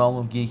 especially in the realm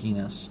of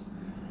geekiness.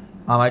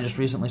 I just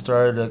recently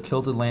started a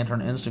Kilted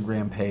Lantern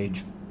Instagram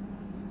page.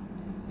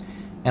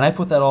 And I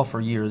put that off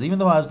for years, even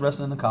though I was dressed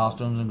in the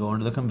costumes and going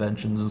to the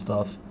conventions and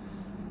stuff,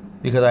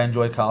 because I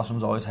enjoy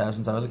costumes, always have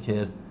since I was a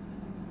kid.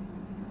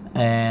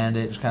 And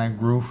it just kind of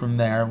grew from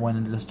there, went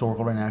into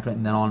historical reenactment,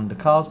 and then on into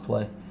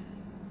cosplay.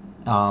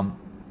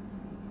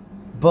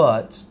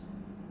 But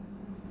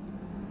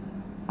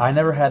I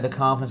never had the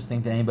confidence to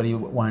think that anybody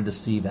wanted to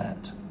see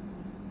that.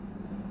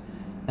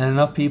 And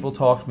enough people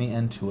talked me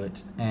into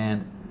it.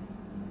 And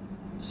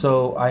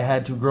so I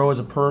had to grow as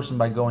a person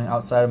by going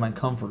outside of my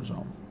comfort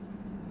zone.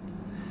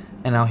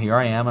 And now here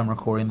I am, I'm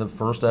recording the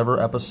first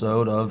ever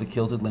episode of the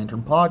Kilted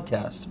Lantern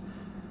podcast.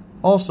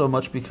 Also,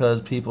 much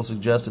because people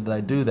suggested that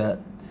I do that,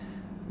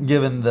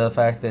 given the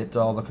fact that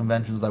all the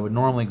conventions that I would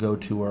normally go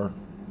to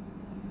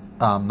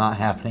are not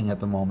happening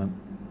at the moment.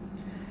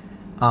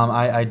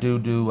 I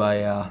do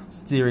a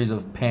series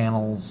of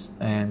panels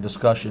and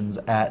discussions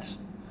at,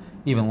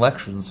 even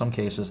lectures in some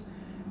cases,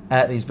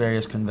 at these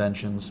various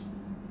conventions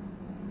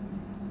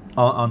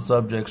on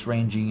subjects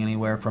ranging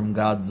anywhere from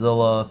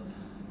Godzilla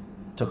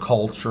to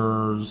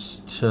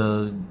cultures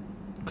to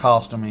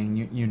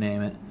costuming, you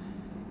name it.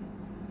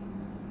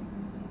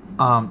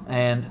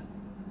 And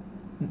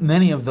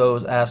many of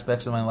those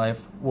aspects of my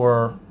life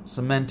were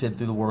cemented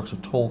through the works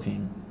of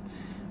Tolkien.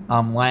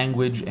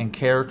 Language and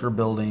character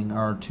building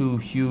are two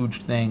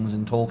huge things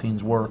in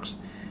Tolkien's works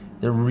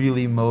that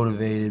really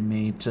motivated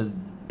me to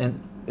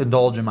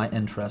indulge in my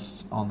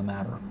interests on the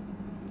matter.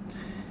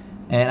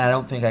 And I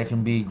don't think I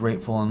can be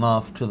grateful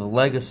enough to the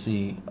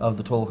legacy of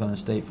the Tolkien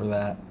estate for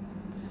that.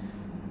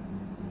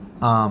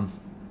 And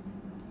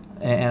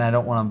I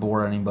don't want to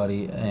bore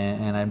anybody,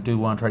 and I do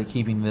want to try to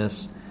keeping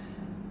this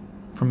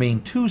from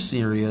being too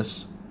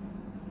serious,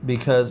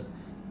 because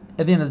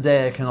at the end of the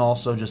day I can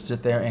also just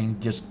sit there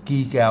and just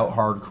geek out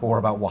hardcore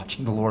about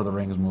watching the Lord of the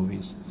Rings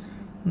movies.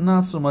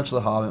 Not so much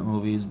the Hobbit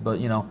movies, but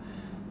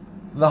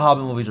the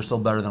Hobbit movies are still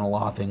better than a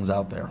lot of things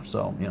out there,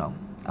 so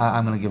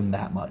I'm going to give them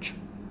that much.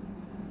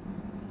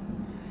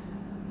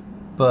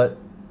 But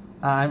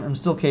I'm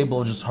still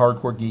capable of just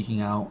hardcore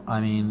geeking out.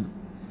 I mean,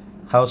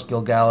 House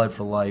Gil-galad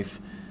for life.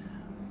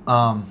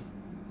 I mean,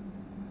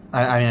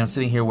 I'm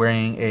sitting here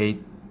wearing a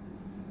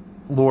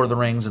Lord of the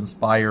Rings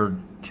inspired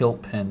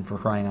kilt pin, for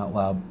crying out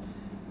loud.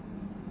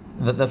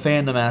 The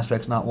fandom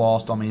aspect's not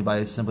lost on me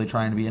by simply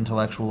trying to be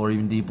intellectual or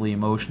even deeply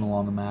emotional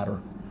on the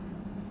matter.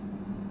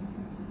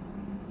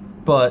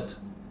 But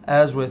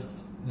as with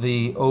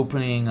the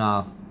opening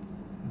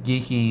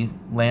geeky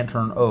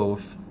lantern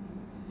oath,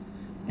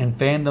 in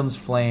fandom's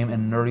flame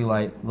and nerdy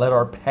light, let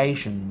our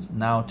passions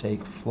now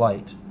take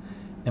flight.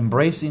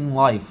 Embracing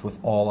life with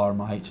all our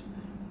might,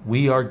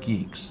 we are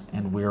geeks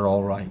and we're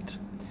all right.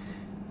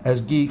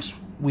 As geeks,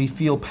 we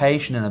feel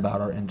passionate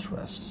about our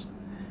interests.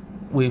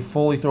 We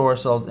fully throw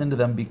ourselves into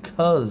them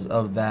because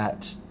of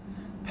that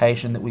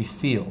passion that we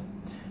feel.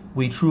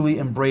 We truly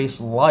embrace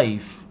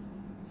life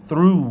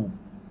through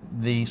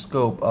the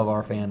scope of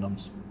our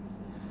fandoms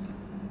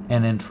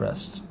and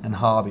interests and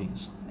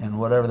hobbies and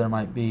whatever there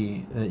might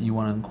be that you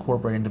want to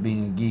incorporate into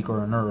being a geek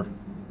or a nerd.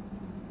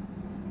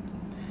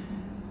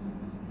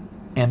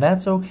 And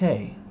that's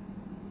okay.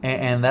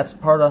 And that's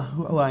part of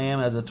who I am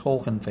as a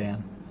Tolkien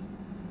fan.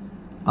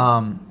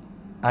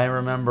 I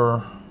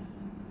remember,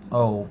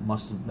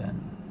 must have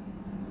been,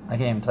 I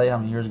can't even tell you how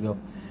many years ago,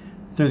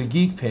 through the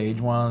Geek page,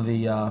 one of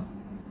the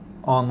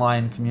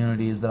online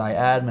communities that I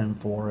admin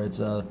for. It's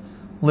a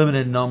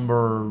limited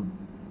number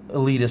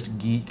elitist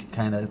geek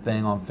kind of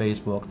thing on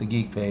Facebook, the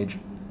Geek page.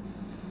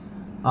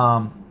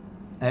 And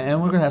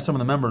we're going to have some of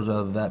the members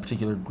of that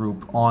particular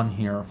group on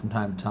here from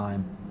time to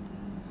time.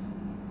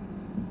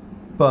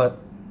 But,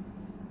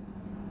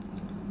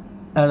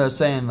 as I was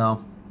saying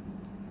though,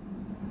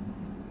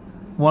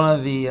 one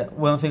of the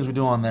things we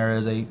do on there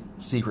is a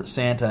Secret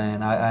Santa,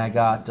 and I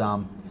got,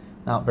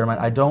 now bear in mind,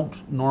 I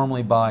don't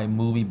normally buy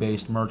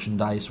movie-based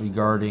merchandise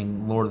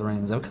regarding Lord of the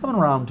Rings. I'm coming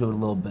around to it a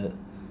little bit.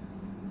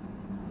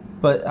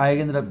 But I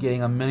ended up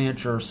getting a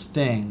miniature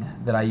Sting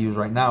that I use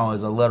right now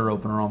as a letter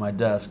opener on my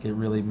desk. It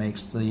really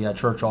makes the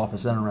church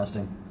office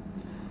interesting.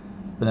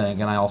 But then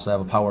again, I also have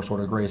a Power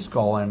Sword of Grey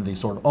Skull and the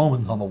Sword of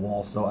Omens on the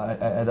wall, so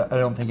I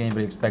don't think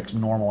anybody expects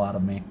normal out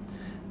of me.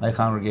 My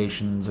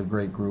congregation's a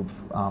great group.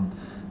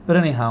 But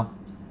anyhow,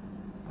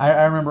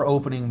 I remember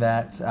opening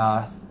that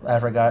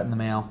after I got it in the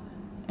mail,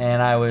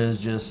 and I was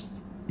just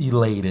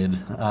elated.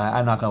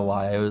 I'm not going to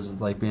lie. It was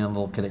like being a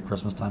little kid at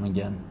Christmas time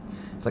again.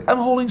 It's like, I'm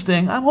holding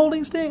Sting, I'm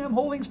holding Sting, I'm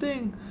holding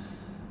Sting.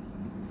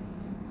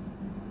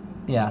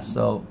 Yeah,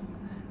 so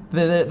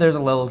there's a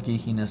level of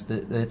geekiness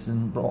that's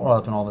brought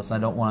up in all this, and I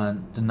don't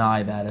want to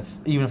deny that.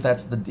 Even if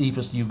that's the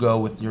deepest you go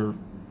with your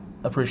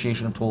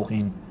appreciation of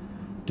Tolkien,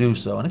 do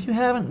so. And if you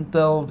haven't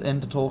delved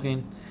into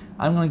Tolkien,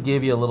 I'm going to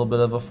give you a little bit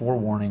of a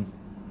forewarning.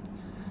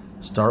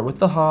 Start with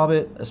The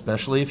Hobbit,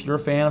 especially if you're a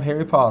fan of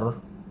Harry Potter,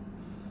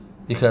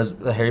 because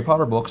the Harry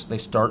Potter books, they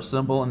start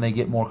simple and they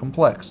get more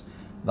complex.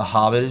 The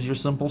Hobbit is your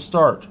simple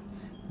start.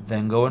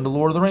 Then go into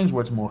Lord of the Rings,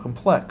 where it's more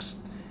complex.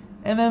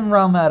 And then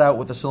round that out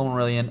with the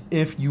Silmarillion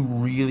if you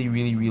really,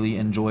 really, really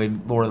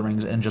enjoyed Lord of the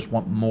Rings and just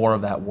want more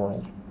of that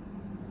world.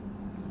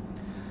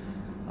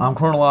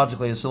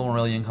 Chronologically, the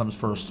Silmarillion comes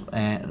first.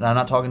 And I'm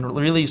not talking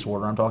release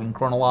order, I'm talking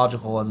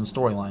chronological as in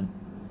storyline.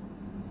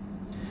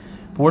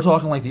 But we're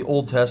talking like the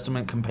Old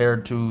Testament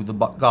compared to the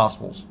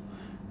Gospels.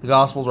 The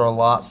Gospels are a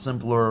lot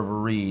simpler of a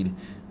read,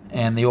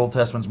 and the Old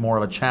Testament's more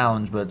of a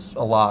challenge, but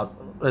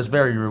it's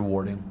very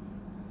rewarding.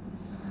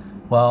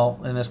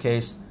 Well, in this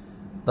case,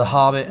 The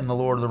Hobbit and The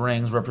Lord of the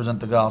Rings represent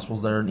the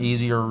Gospels. They're an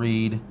easier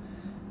read,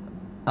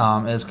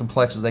 as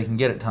complex as they can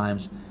get at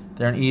times.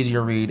 They're an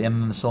easier read,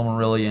 and the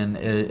Silmarillion,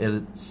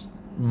 it's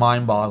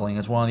mind-boggling.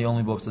 It's one of the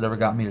only books that ever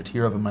got me to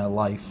tear up in my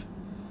life.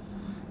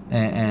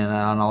 And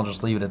I'll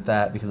just leave it at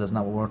that, because that's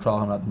not what we're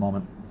talking about at the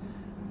moment.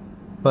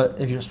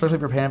 But especially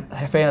if you're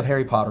a fan of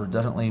Harry Potter,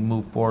 definitely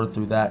move forward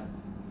through that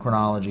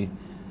chronology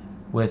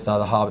with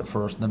The Hobbit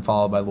first, then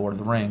followed by Lord of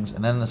the Rings,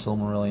 and then the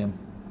Silmarillion.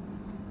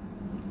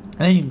 And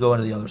then you can go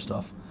into the other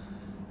stuff.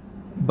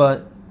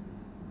 But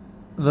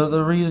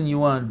the reason you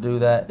want to do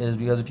that is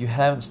because if you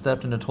haven't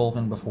stepped into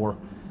Tolkien before,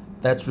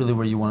 that's really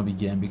where you want to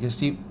begin. Because,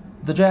 see,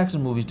 the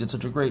Jackson movies did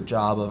such a great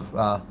job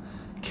of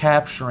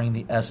capturing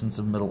the essence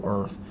of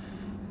Middle-earth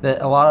that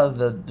a lot of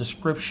the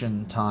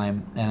description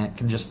time and it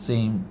can just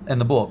seem, and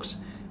the books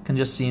can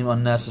just seem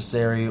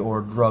unnecessary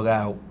or drug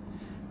out.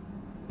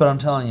 But I'm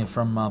telling you,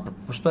 from a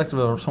perspective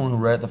of someone who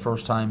read it the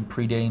first time,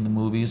 predating the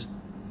movies,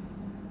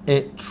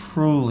 it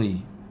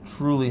truly,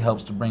 truly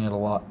helps to bring it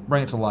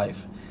to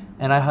life.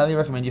 And I highly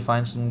recommend you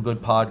find some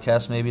good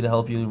podcasts maybe to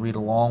help you read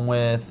along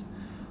with,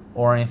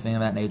 or anything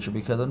of that nature,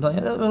 because I'm telling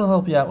you, it'll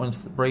help you out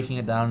with breaking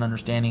it down and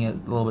understanding it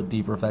a little bit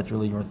deeper if that's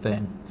really your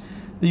thing.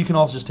 But you can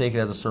also just take it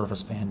as a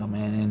surface fandom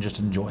and just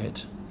enjoy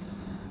it.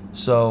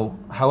 So,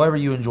 however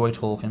you enjoy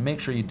Tolkien, make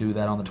sure you do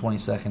that on the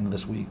 22nd of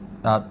this week.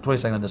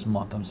 22nd of this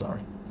month, I'm sorry.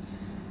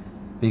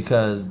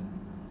 Because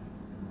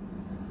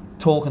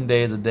Tolkien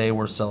Day is a day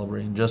worth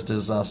celebrating, just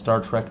as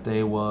Star Trek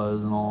Day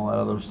was and all that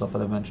other stuff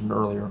that I mentioned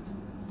earlier.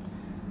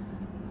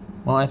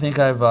 Well, I think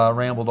I've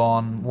rambled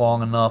on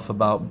long enough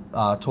about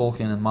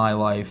Tolkien in my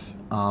life,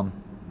 and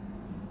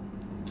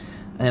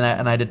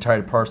I did try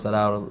to parse that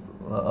out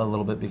a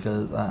little bit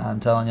because I'm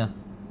telling you,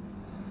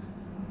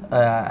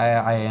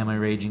 I am a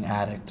raging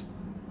addict.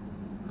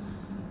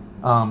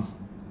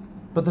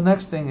 But the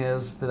next thing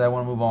is that I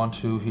want to move on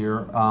to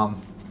here.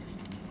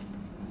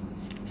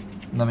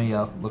 Let me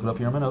look it up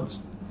here in my notes.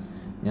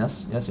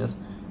 Yes.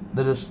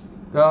 The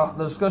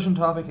discussion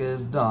topic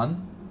is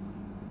done.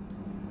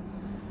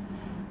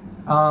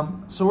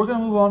 So we're going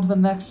to move on to the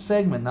next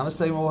segment. Now, this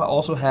segment will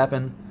also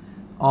happen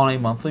on a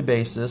monthly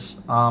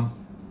basis.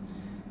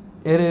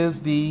 It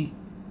is the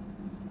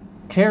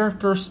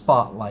character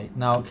spotlight.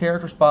 Now,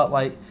 character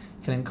spotlight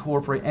can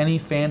incorporate any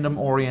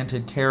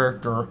fandom-oriented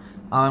character.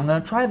 I'm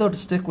going to try, though, to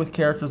stick with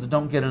characters that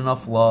don't get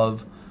enough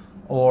love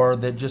or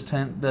that just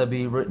tend to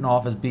be written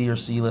off as B or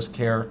C-list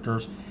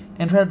characters,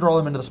 and try to draw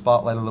them into the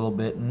spotlight a little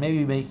bit and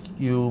maybe make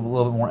you a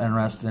little bit more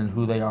interested in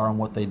who they are and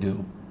what they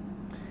do.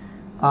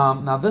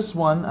 Now, this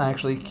one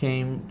actually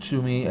came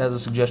to me as a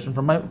suggestion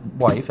from my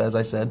wife. As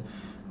I said,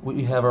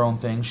 we have our own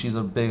thing. She's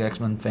a big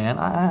X-Men fan.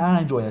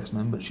 I enjoy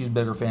X-Men, but she's a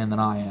bigger fan than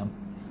I am.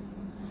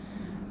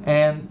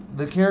 And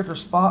the character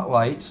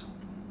spotlight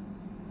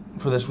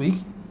for this week,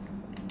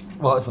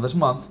 well, for this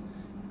month,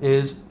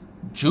 is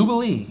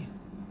Jubilee.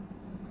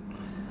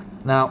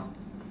 Now,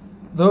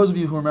 those of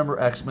you who remember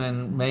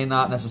X-Men may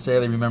not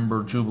necessarily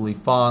remember Jubilee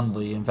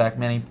fondly. In fact,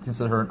 many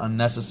consider her an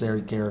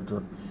unnecessary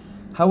character.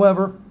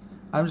 However,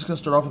 I'm just going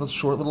to start off with a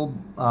short little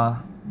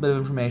bit of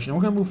information.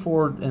 We're going to move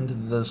forward into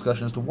the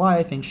discussion as to why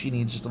I think she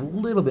needs just a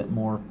little bit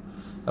more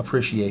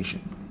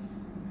appreciation.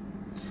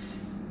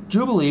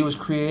 Jubilee was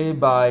created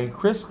by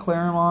Chris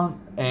Claremont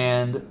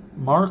and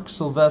Mark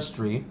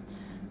Silvestri.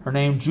 Her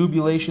name,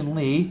 Jubilation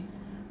Lee,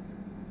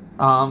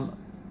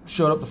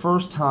 showed up the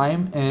first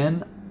time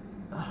in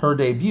her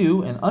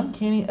debut in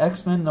Uncanny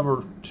X-Men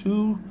number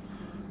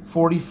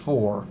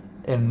 244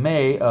 in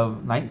May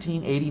of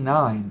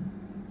 1989.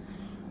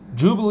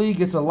 Jubilee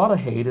gets a lot of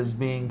hate as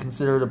being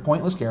considered a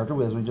pointless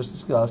character, as we just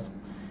discussed,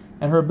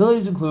 and her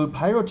abilities include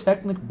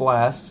pyrotechnic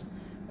blasts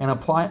and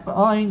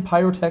applying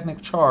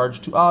pyrotechnic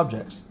charge to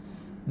objects.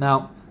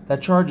 Now,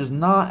 that charge is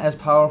not as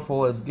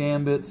powerful as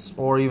Gambit's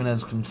or even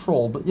as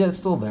Control, but yet it's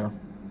still there.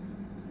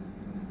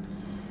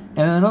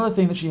 And another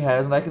thing that she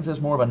has, and I consider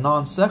this more of a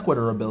non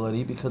sequitur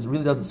ability because it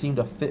really doesn't seem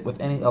to fit with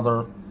any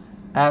other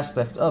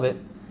aspect of it,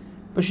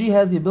 but she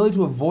has the ability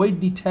to avoid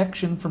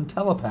detection from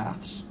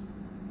telepaths.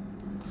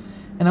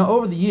 And now,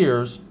 over the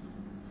years,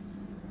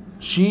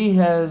 she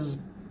has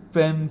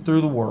been through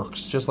the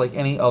works, just like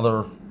any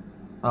other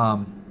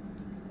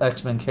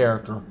X-Men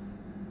character.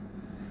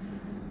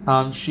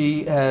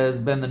 She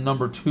has been the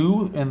number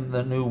 2 in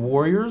the New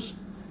Warriors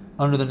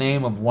under the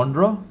name of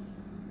Wondra,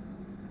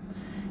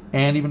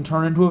 and even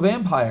turned into a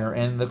vampire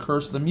in The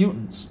Curse of the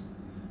Mutants.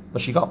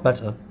 But she got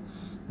better.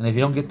 And if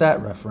you don't get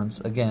that reference,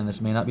 again, this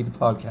may not be the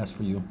podcast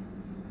for you.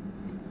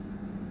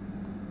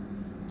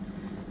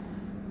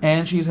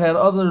 And she's had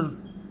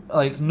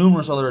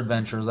numerous other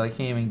adventures that I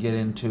can't even get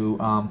into.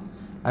 I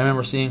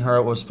remember seeing her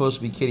at what was supposed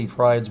to be Kitty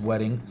Pryde's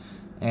wedding,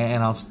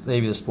 and I'll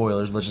save you the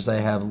spoilers. Let's just say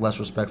I have less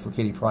respect for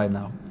Kitty Pryde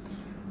now.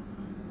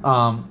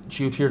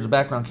 She appeared as a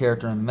background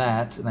character in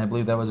that, and I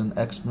believe that was in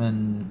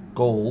X-Men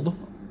Gold.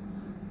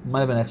 It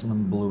might have been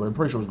X-Men Blue, but I'm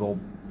pretty sure it was Gold.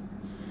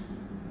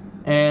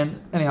 And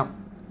anyhow,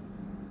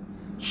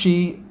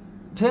 she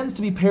tends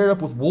to be paired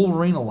up with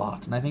Wolverine a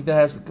lot, and I think that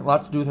has a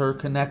lot to do with her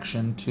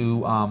connection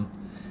to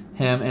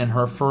him in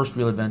her first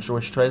real adventure,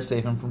 where she tries to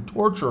save him from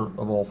torture,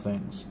 of all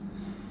things.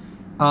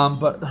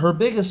 But her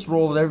biggest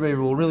role that everybody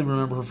will really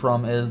remember her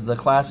from is the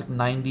classic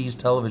 90s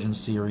television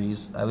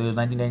series, I believe it was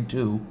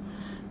 1992,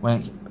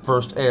 when it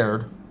first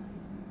aired.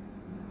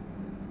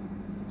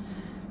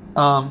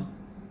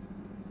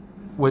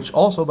 Which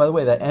also, by the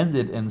way, that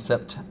ended in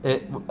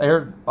it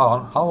aired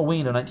on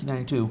Halloween of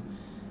 1992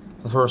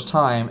 for the first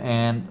time,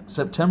 and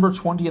September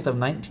 20th of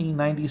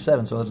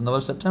 1997, so there's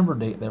another September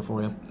date there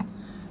for you.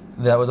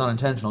 That was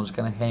unintentional, just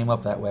kind of came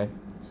up that way.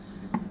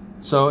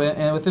 So,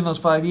 and within those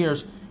 5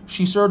 years,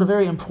 she served a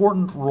very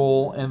important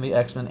role in the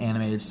X-Men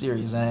animated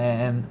series,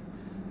 and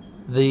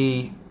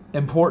the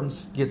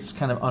importance gets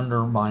kind of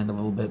undermined a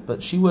little bit.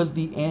 But she was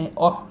the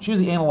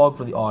analog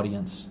for the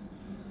audience.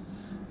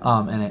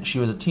 And she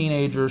was a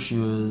teenager. She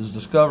was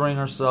discovering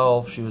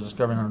herself. She was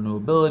discovering her new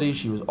abilities.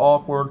 She was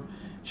awkward.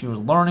 She was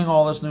learning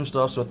all this new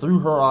stuff. So through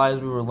her eyes,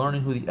 we were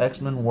learning who the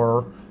X-Men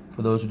were,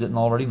 for those who didn't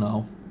already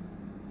know.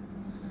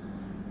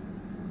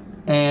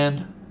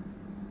 And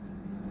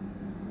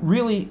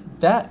really,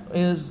 that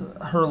is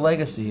her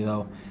legacy,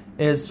 though,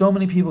 is so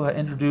many people got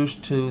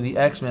introduced to the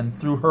X-Men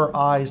through her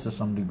eyes to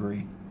some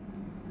degree.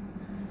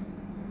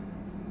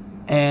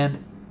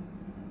 And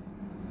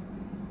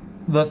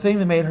the thing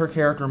that made her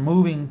character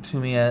moving to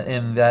me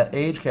in that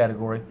age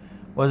category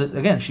was that,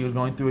 again, she was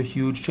going through a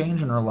huge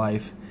change in her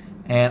life,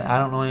 and I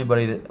don't know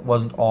anybody that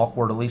wasn't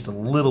awkward at least a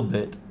little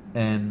bit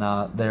in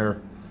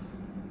their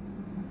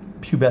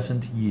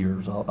pubescent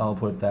years, I'll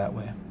put it that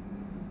way.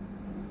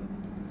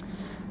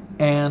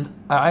 And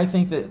I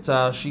think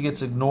that she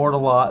gets ignored a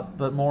lot,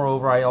 but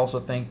moreover, I also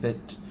think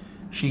that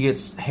she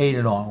gets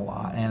hated on a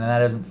lot, and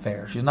that isn't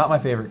fair. She's not my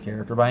favorite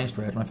character by any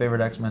stretch. My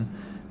favorite X-Men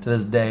to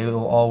this day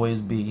will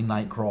always be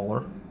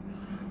Nightcrawler.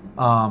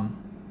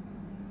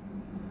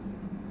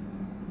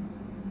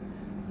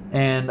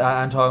 And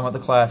I'm talking about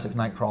the classic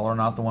Nightcrawler,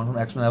 not the one from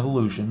X-Men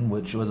Evolution,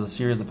 which was a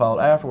series that followed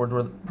afterwards,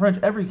 where pretty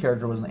much every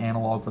character was an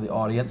analog for the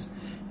audience,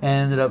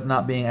 and ended up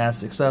not being as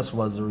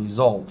successful as a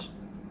result.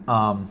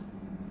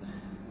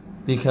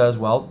 Because,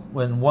 well,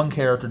 when one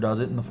character does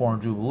it in the form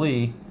of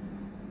Jubilee,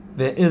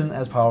 that isn't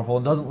as powerful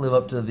and doesn't live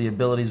up to the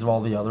abilities of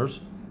all the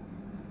others,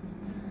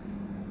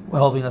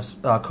 helping us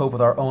cope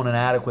with our own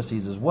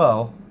inadequacies as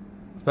well,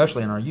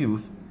 especially in our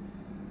youth.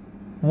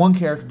 One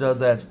character does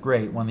that, it's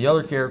great. When the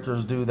other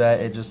characters do that,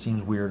 it just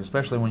seems weird,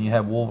 especially when you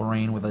have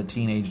Wolverine with a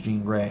teenage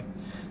Jean Grey.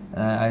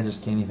 I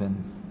just can't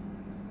even...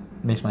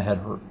 It makes my head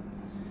hurt.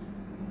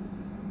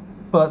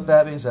 But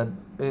that being said,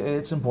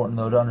 it's important,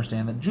 though, to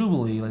understand that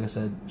Jubilee, like I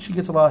said, she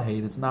gets a lot of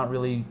hate. It's not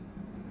really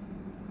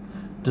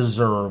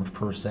deserved,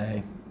 per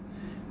se.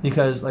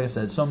 Because, like I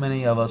said, so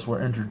many of us were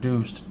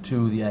introduced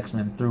to the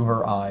X-Men through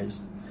her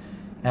eyes.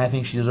 And I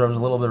think she deserves a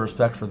little bit of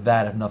respect for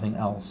that, if nothing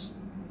else.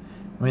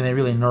 I mean, they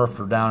really nerfed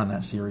her down in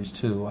that series,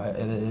 too,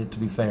 to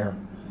be fair.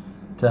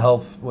 To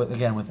help,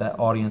 with that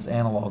audience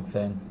analog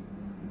thing.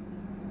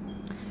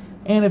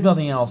 And if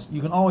nothing else, you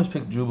can always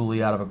pick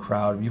Jubilee out of a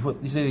crowd. You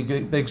see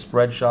the big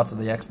spread shots of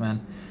the X-Men.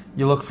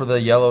 You look for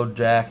the yellow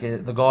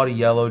jacket, the gaudy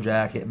yellow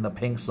jacket, and the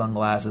pink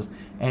sunglasses,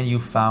 and you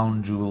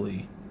found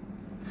Jubilee.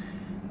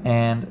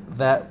 And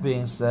that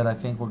being said, I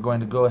think we're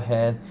going to go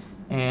ahead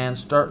and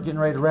start getting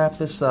ready to wrap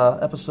this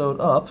episode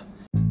up.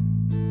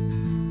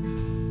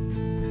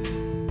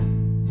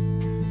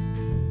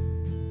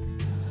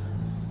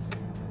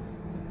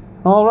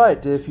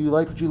 Alright, if you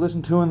liked what you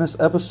listened to in this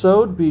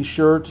episode, be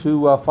sure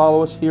to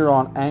follow us here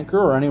on Anchor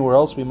or anywhere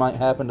else we might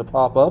happen to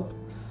pop up.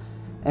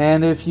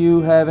 And if you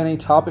have any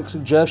topic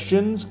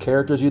suggestions,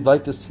 characters you'd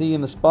like to see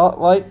in the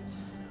spotlight,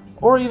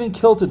 or even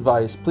kilt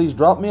advice, please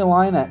drop me a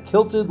line at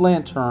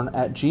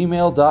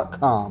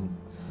kiltedlantern@gmail.com.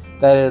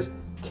 That is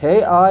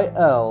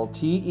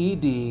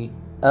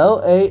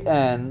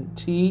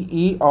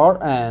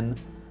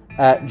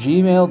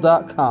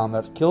KILTEDLANTERN@gmail.com.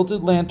 That's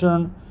Kilted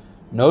Lantern,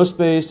 no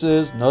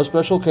spaces, no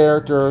special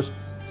characters,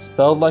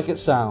 spelled like it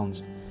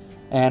sounds.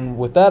 And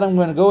with that, I'm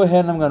going to go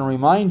ahead and I'm going to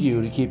remind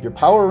you to keep your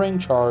power ring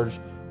charged,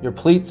 your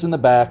pleats in the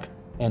back,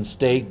 and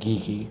stay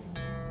geeky.